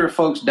other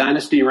folks'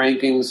 dynasty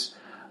rankings,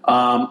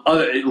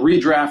 other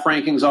redraft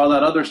rankings, all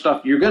that other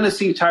stuff. You're going to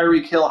see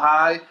Tyreek Hill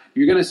high.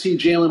 You're going to see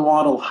Jalen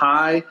Waddle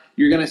high.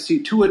 You're going to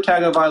see Tua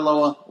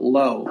Tagovailoa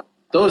low.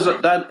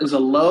 That is a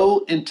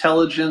low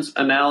intelligence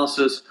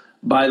analysis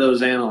by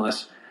those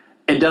analysts.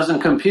 It doesn't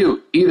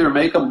compute. Either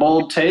make a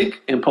bold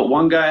take and put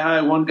one guy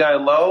high, one guy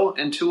low,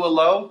 and Tua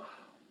low.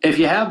 If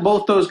you have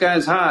both those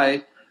guys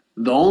high,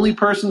 the only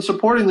person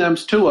supporting them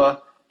is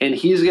Tua, and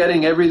he's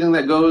getting everything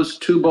that goes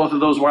to both of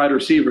those wide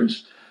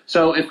receivers.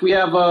 So if we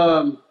have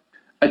a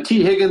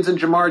T. Higgins and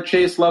Jamar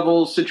Chase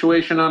level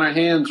situation on our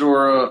hands,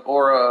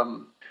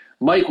 or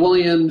Mike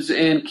Williams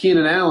and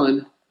Keenan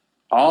Allen,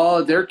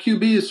 all their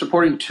QBs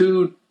supporting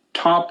two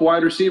top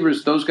wide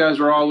receivers, those guys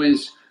are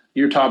always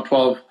your top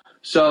 12.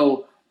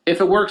 So if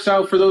it works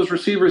out for those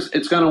receivers,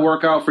 it's going to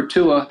work out for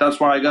Tua. That's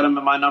why I got him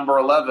in my number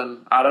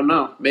 11. I don't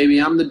know. Maybe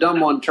I'm the dumb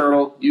one,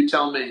 Turtle. You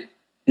tell me.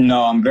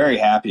 No, I'm very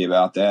happy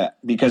about that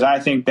because I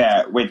think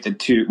that with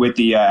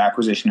the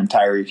acquisition of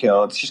Tyreek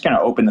Hill, it's just going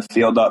to open the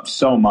field up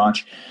so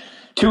much.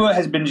 Tua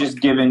has been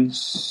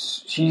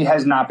he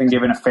has not been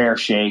given a fair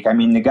shake. I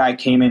mean, the guy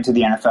came into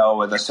the NFL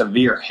with a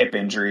severe hip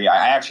injury.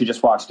 I actually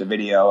just watched a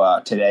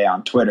video today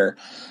on Twitter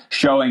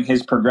showing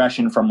his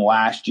progression from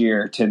last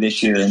year to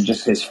this year and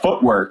just his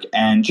footwork.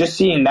 And just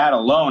seeing that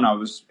alone,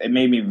 it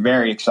made me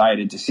very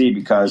excited to see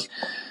because,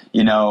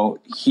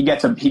 he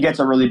gets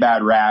a really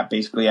bad rap.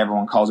 Basically,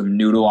 everyone calls him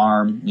noodle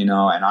arm, and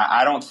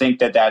I don't think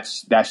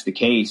that's the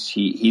case.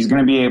 He's going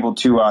to be able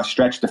to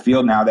stretch the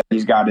field now that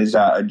he's got his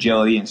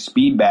agility and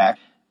speed back,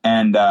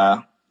 and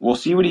we'll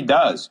see what he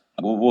does.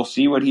 We'll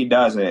see what he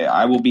does.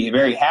 I will be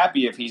very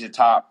happy if he's a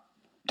top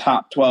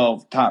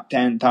 12, top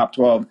 10, top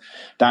 12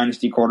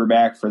 dynasty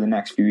quarterback for the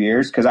next few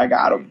years because I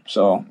got him.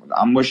 So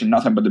I'm wishing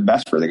nothing but the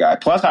best for the guy.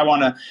 Plus, I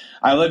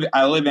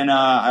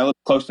live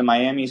close to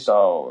Miami,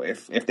 so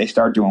if they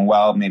start doing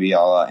well, maybe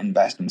I'll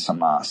invest in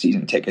some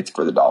season tickets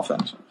for the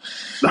Dolphins.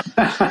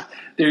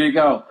 There you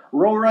go.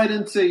 Roll right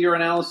into your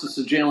analysis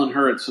of Jalen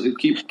Hurts.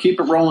 Keep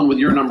it rolling with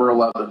your number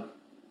 11.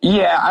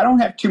 Yeah, I don't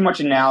have too much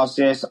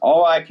analysis.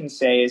 All I can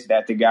say is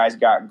that the guy's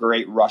got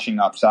great rushing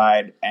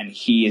upside, and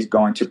he is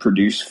going to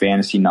produce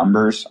fantasy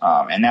numbers.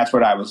 And that's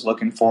what I was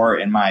looking for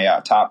in my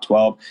top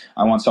 12.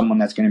 I want someone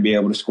that's going to be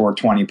able to score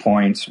 20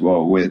 points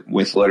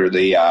with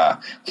literally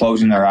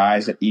closing their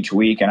eyes each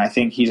week. And I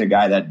think he's a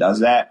guy that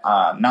does that.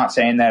 Not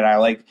saying that I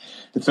like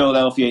the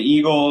Philadelphia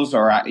Eagles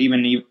or I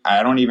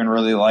don't even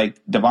really like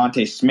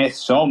Devontae Smith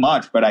so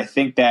much, but I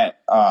think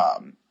that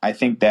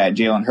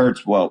Jalen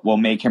Hurts will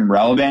make him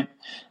relevant.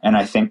 And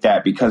I think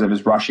that because of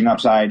his rushing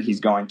upside, he's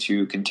going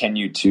to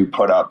continue to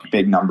put up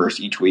big numbers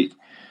each week.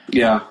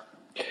 Yeah.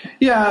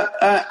 Yeah.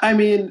 I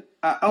mean,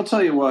 I'll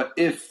tell you what,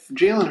 if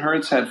Jalen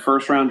Hurts had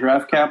first round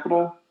draft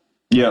capital,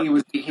 he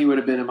would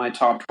have been in my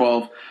top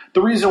 12.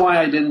 The reason why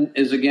I didn't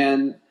is,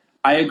 again,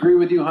 I agree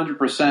with you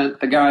 100%.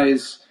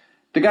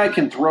 The guy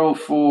can throw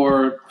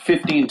for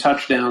 15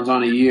 touchdowns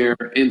on a year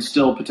and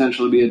still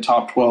potentially be a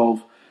top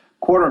 12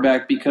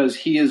 quarterback because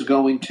he is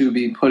going to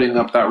be putting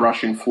up that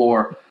rushing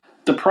floor.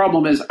 The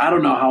problem is I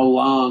don't know how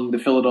long the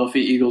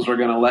Philadelphia Eagles are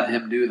going to let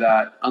him do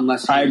that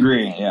unless I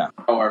agree, yeah.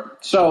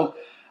 So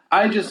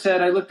I just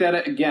said, I looked at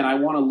it again. I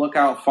want to look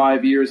out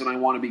 5 years and I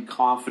want to be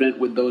confident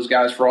with those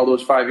guys for all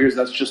those 5 years.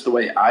 That's just the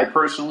way I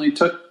personally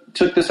took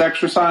this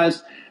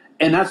exercise.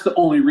 And that's the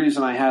only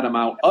reason I had him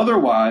out.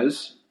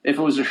 Otherwise, if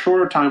it was a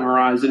shorter time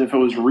horizon, if it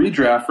was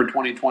redraft for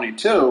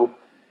 2022,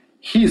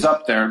 he's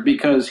up there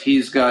because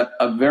he's got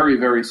a very,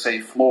 very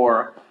safe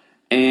floor.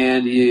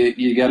 And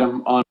you get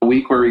him on a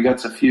week where he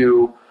gets a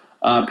few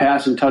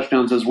passing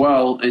touchdowns as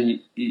well, and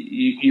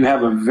you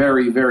have a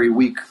very, very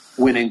weak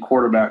winning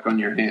quarterback on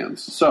your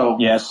hands. So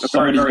yes,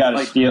 somebody's got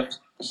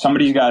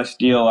to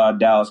steal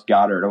Dallas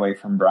Goedert away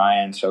from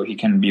Brian so he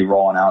can be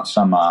rolling out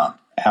some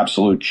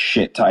absolute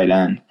shit tight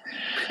end.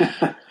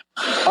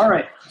 All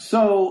right.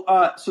 So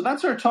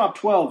that's our top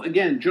 12.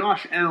 Again,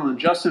 Josh Allen,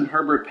 Justin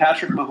Herbert,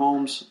 Patrick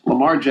Mahomes,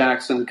 Lamar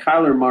Jackson,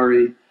 Kyler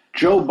Murray,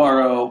 Joe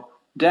Burrow,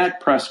 Dak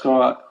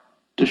Prescott,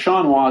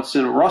 Deshaun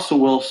Watson, Russell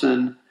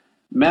Wilson,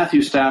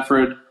 Matthew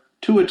Stafford,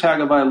 Tua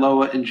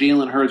Tagovailoa, and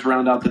Jalen Hurts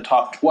round out the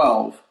top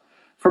 12.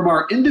 From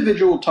our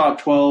individual top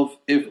 12,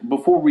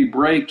 before we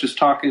break, just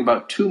talking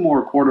about two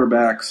more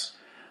quarterbacks,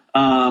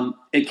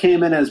 it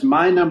came in as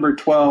my number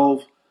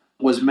 12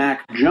 was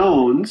Mac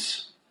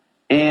Jones,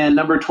 and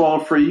number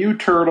 12 for you,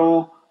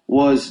 Turtle,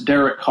 was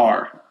Derek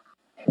Carr.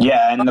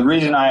 Yeah, and the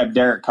reason I have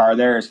Derek Carr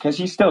there is because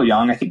he's still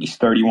young. I think he's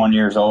 31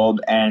 years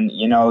old, and,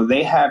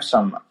 they have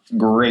some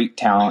great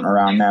talent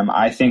around them.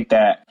 I think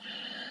that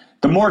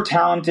the more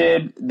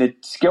talented the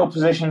skill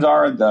positions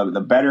are,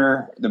 the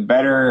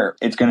better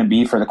it's going to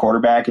be for the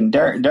quarterback. And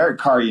Derek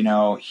Carr,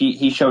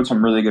 he showed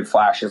some really good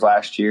flashes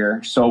last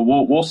year. So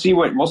we'll see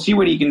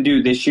what he can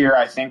do this year.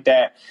 I think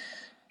that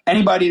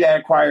anybody that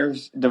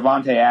acquires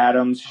Devontae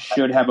Adams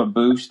should have a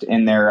boost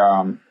in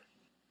their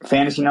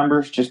fantasy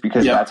numbers just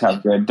because that's how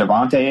good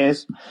Devontae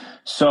is.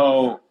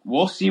 So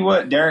we'll see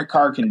what Derek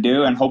Carr can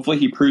do, and hopefully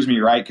he proves me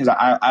right because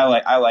I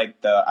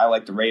like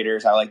the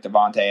Raiders. I like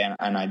Devontae,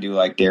 and I do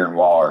like Darren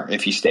Waller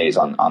if he stays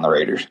on the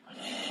Raiders.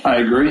 I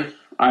agree.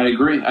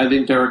 I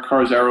think Derek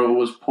Carr's arrow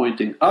was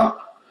pointing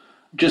up.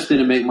 Just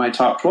didn't make my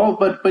top 12,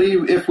 but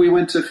if we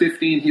went to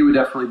 15, he would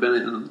definitely been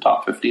in the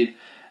top 15.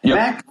 Yep.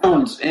 Mac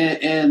Jones,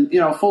 and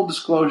full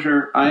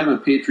disclosure, I am a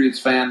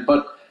Patriots fan,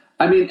 but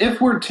I mean, if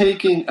we're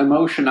taking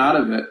emotion out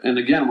of it, and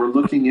again, we're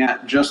looking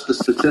at just the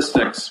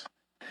statistics,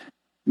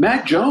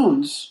 Mac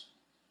Jones,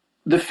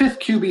 the fifth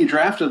QB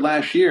drafted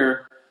last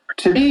year,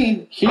 to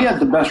me, he had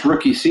the best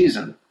rookie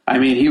season. I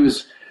mean, he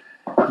was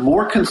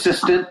more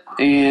consistent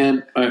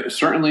and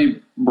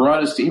certainly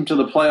brought his team to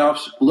the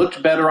playoffs,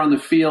 looked better on the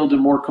field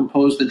and more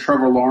composed than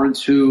Trevor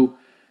Lawrence, who,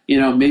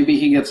 maybe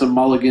he gets a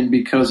mulligan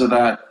because of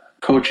that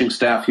coaching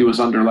staff he was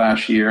under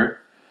last year.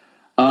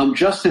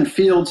 Justin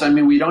Fields, I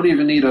mean, we don't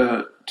even need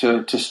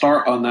to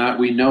start on that.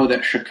 We know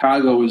that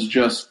Chicago is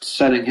just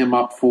setting him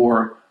up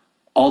for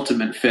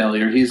ultimate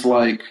failure. He's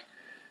like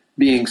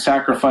being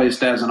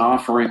sacrificed as an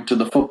offering to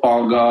the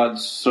football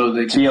gods so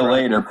they can see you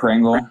later,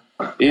 Pringle.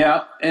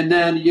 Yeah, and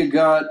then you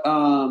got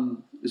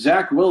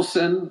Zach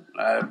Wilson.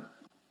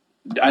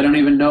 I don't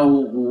even know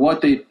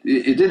what it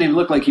didn't even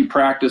look like he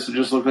practiced. It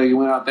just looked like he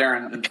went out there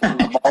and threw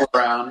the ball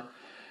around.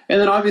 And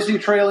then obviously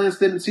Trey Lance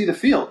didn't see the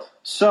field.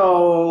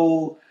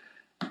 So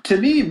to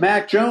me,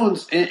 Mac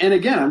Jones, and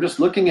again, I'm just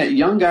looking at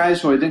young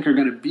guys who I think are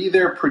going to be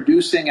there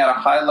producing at a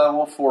high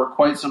level for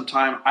quite some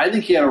time. I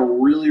think he had a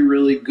really,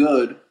 really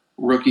good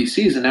rookie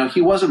season. Now,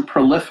 he wasn't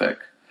prolific,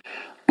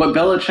 but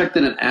Belichick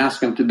didn't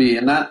ask him to be.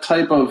 And that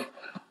type of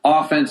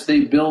offense,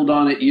 they build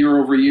on it year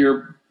over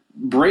year.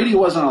 Brady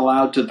wasn't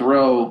allowed to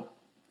throw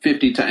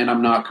 50 times, and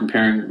I'm not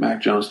comparing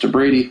Mac Jones to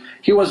Brady.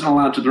 He wasn't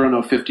allowed to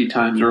throw 50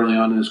 times early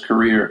on in his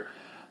career.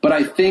 But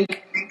I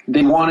think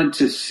they wanted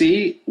to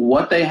see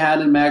what they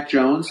had in Mac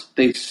Jones.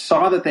 They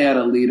saw that they had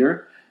a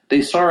leader.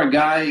 They saw a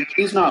guy,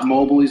 he's not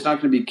mobile, he's not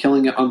going to be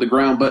killing it on the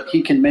ground, but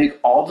he can make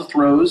all the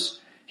throws.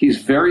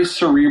 He's very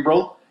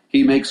cerebral.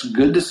 He makes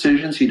good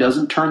decisions. He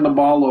doesn't turn the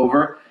ball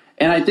over.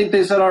 And I think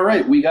they said, all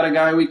right, we got a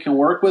guy we can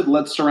work with.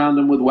 Let's surround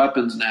him with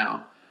weapons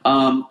now.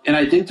 And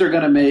I think they're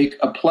going to make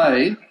a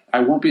play. I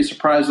won't be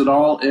surprised at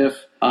all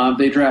if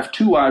they draft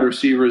two wide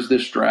receivers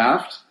this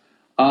draft.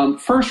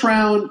 First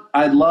round,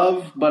 I'd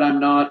love, but I'm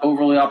not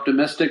overly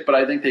optimistic. But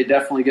I think they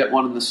definitely get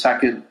one in the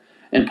second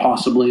and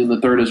possibly in the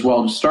third as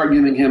well. To start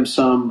giving him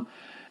some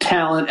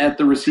talent at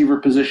the receiver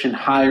position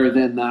higher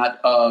than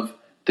that of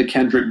the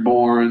Kendrick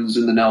Bournes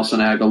and the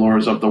Nelson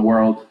Aguilars of the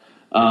world.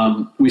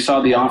 We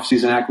saw the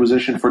offseason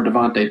acquisition for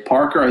Devontae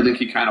Parker. I think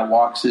he kind of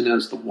walks in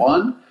as the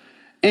one.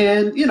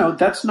 And,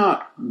 that's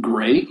not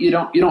great. You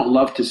don't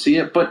love to see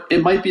it, but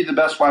it might be the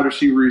best wide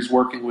receiver he's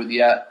working with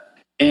yet.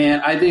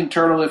 And I think,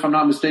 Turtle, if I'm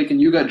not mistaken,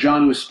 you got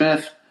Jonnu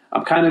Smith.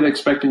 I'm kind of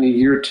expecting a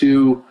year or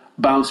two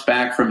bounce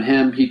back from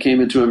him. He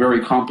came into a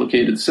very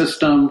complicated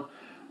system,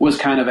 was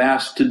kind of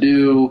asked to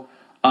do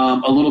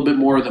a little bit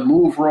more of the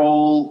move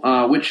role,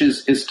 which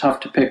is tough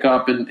to pick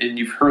up. And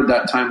you've heard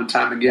that time and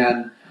time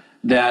again,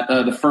 that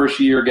the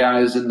first-year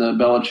guys in the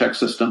Belichick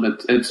system,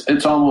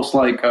 it's almost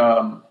like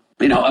a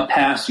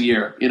pass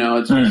year.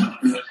 It's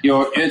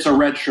it's a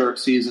red shirt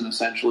season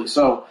essentially.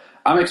 So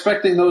I'm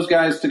expecting those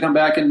guys to come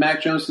back and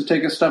Mac Jones to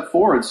take a step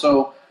forward.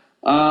 So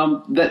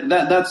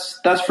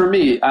that's for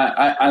me.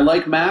 I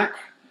like Mac,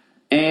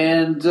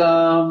 and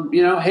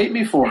hate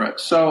me for it.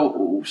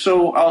 So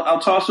I'll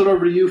toss it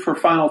over to you for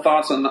final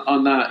thoughts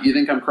on that. You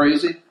think I'm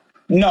crazy?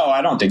 No,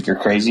 I don't think you're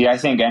crazy. I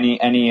think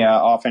any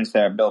offense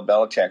that Bill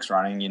Belichick's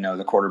running,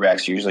 the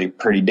quarterback's usually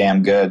pretty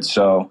damn good.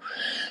 So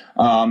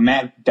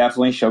Matt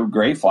definitely showed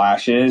great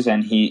flashes,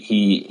 and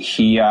he's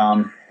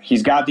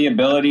got the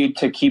ability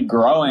to keep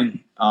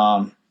growing.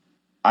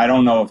 I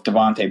don't know if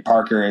Devontae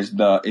Parker is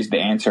the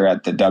answer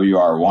at the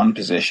WR1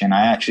 position.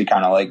 I actually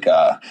kind of like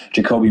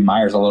Jacoby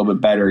Myers a little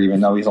bit better,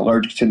 even though he's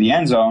allergic to the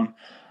end zone.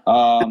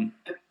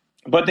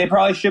 But they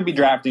probably should be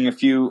drafting a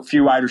few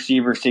wide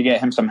receivers to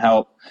get him some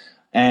help.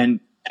 And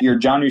your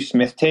Jonnu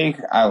Smith take,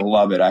 I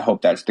love it. I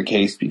hope that's the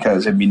case,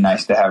 because it'd be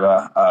nice to have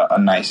a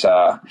nice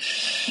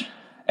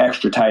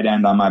extra tight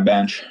end on my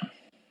bench.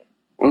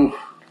 Ooh,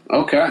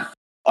 okay.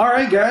 All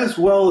right, guys.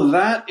 Well,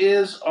 that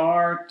is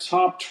our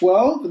top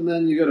 12, and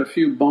then you got a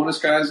few bonus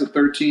guys at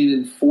 13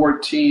 and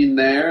 14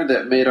 there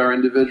that made our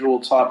individual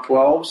top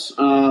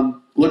 12s.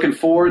 Looking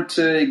forward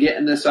to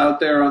getting this out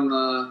there on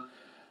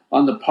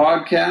the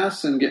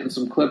podcast and getting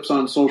some clips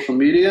on social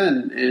media,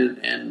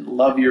 and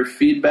love your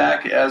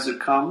feedback as it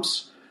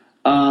comes.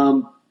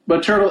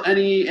 But Turtle,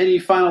 any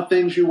final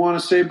things you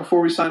want to say before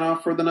we sign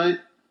off for the night?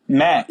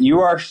 Matt,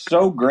 you are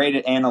so great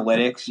at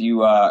analytics.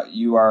 You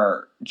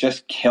are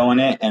just killing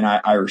it, and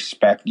I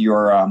respect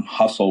your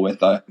hustle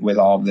with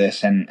all of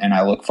this, and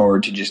I look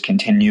forward to just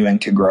continuing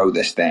to grow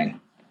this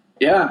thing.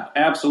 Yeah,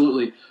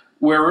 absolutely.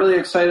 We're really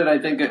excited, I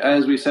think,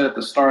 as we said at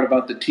the start,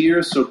 about the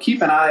tiers. So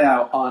keep an eye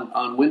out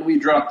on when we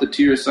drop the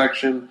tier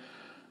section.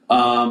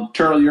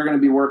 Turtle, you're going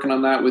to be working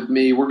on that with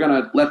me. We're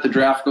going to let the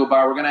draft go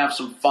by. We're going to have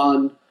some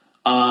fun.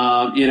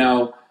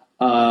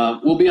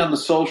 We'll be on the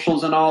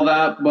socials and all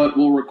that, but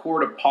we'll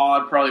record a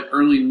pod probably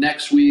early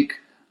next week.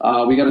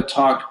 We got to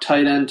talk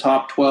tight end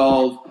top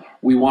 12.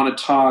 We want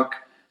to talk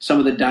some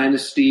of the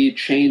dynasty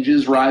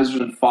changes, risers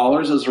and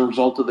fallers as a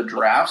result of the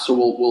draft. So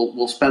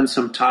we'll spend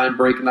some time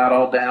breaking that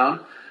all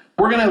down.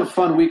 We're going to have a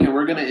fun weekend.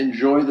 We're going to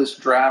enjoy this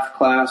draft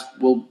class.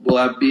 We'll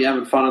be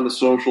having fun on the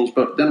socials,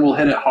 but then we'll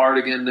hit it hard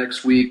again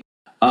next week,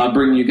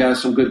 bringing you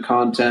guys some good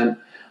content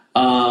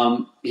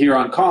here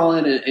on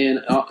Colin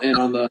and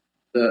on the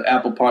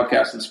Apple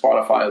Podcast and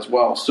Spotify as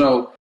well.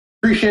 So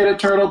appreciate it,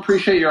 Turtle.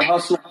 Appreciate your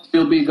hustle.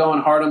 You'll be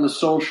going hard on the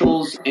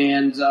socials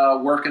and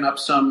working up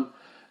some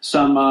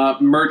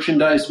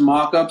merchandise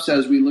mock-ups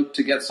as we look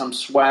to get some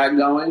swag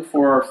going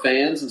for our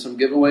fans and some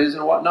giveaways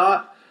and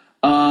whatnot.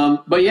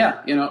 But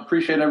yeah,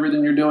 appreciate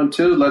everything you're doing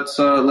too.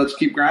 Let's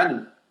keep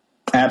grinding.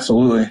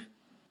 Absolutely.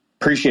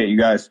 Appreciate you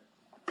guys.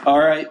 All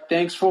right.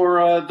 Thanks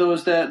for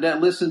those that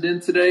listened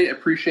in today.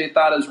 Appreciate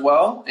that as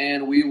well.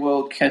 And we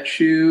will catch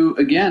you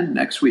again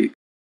next week.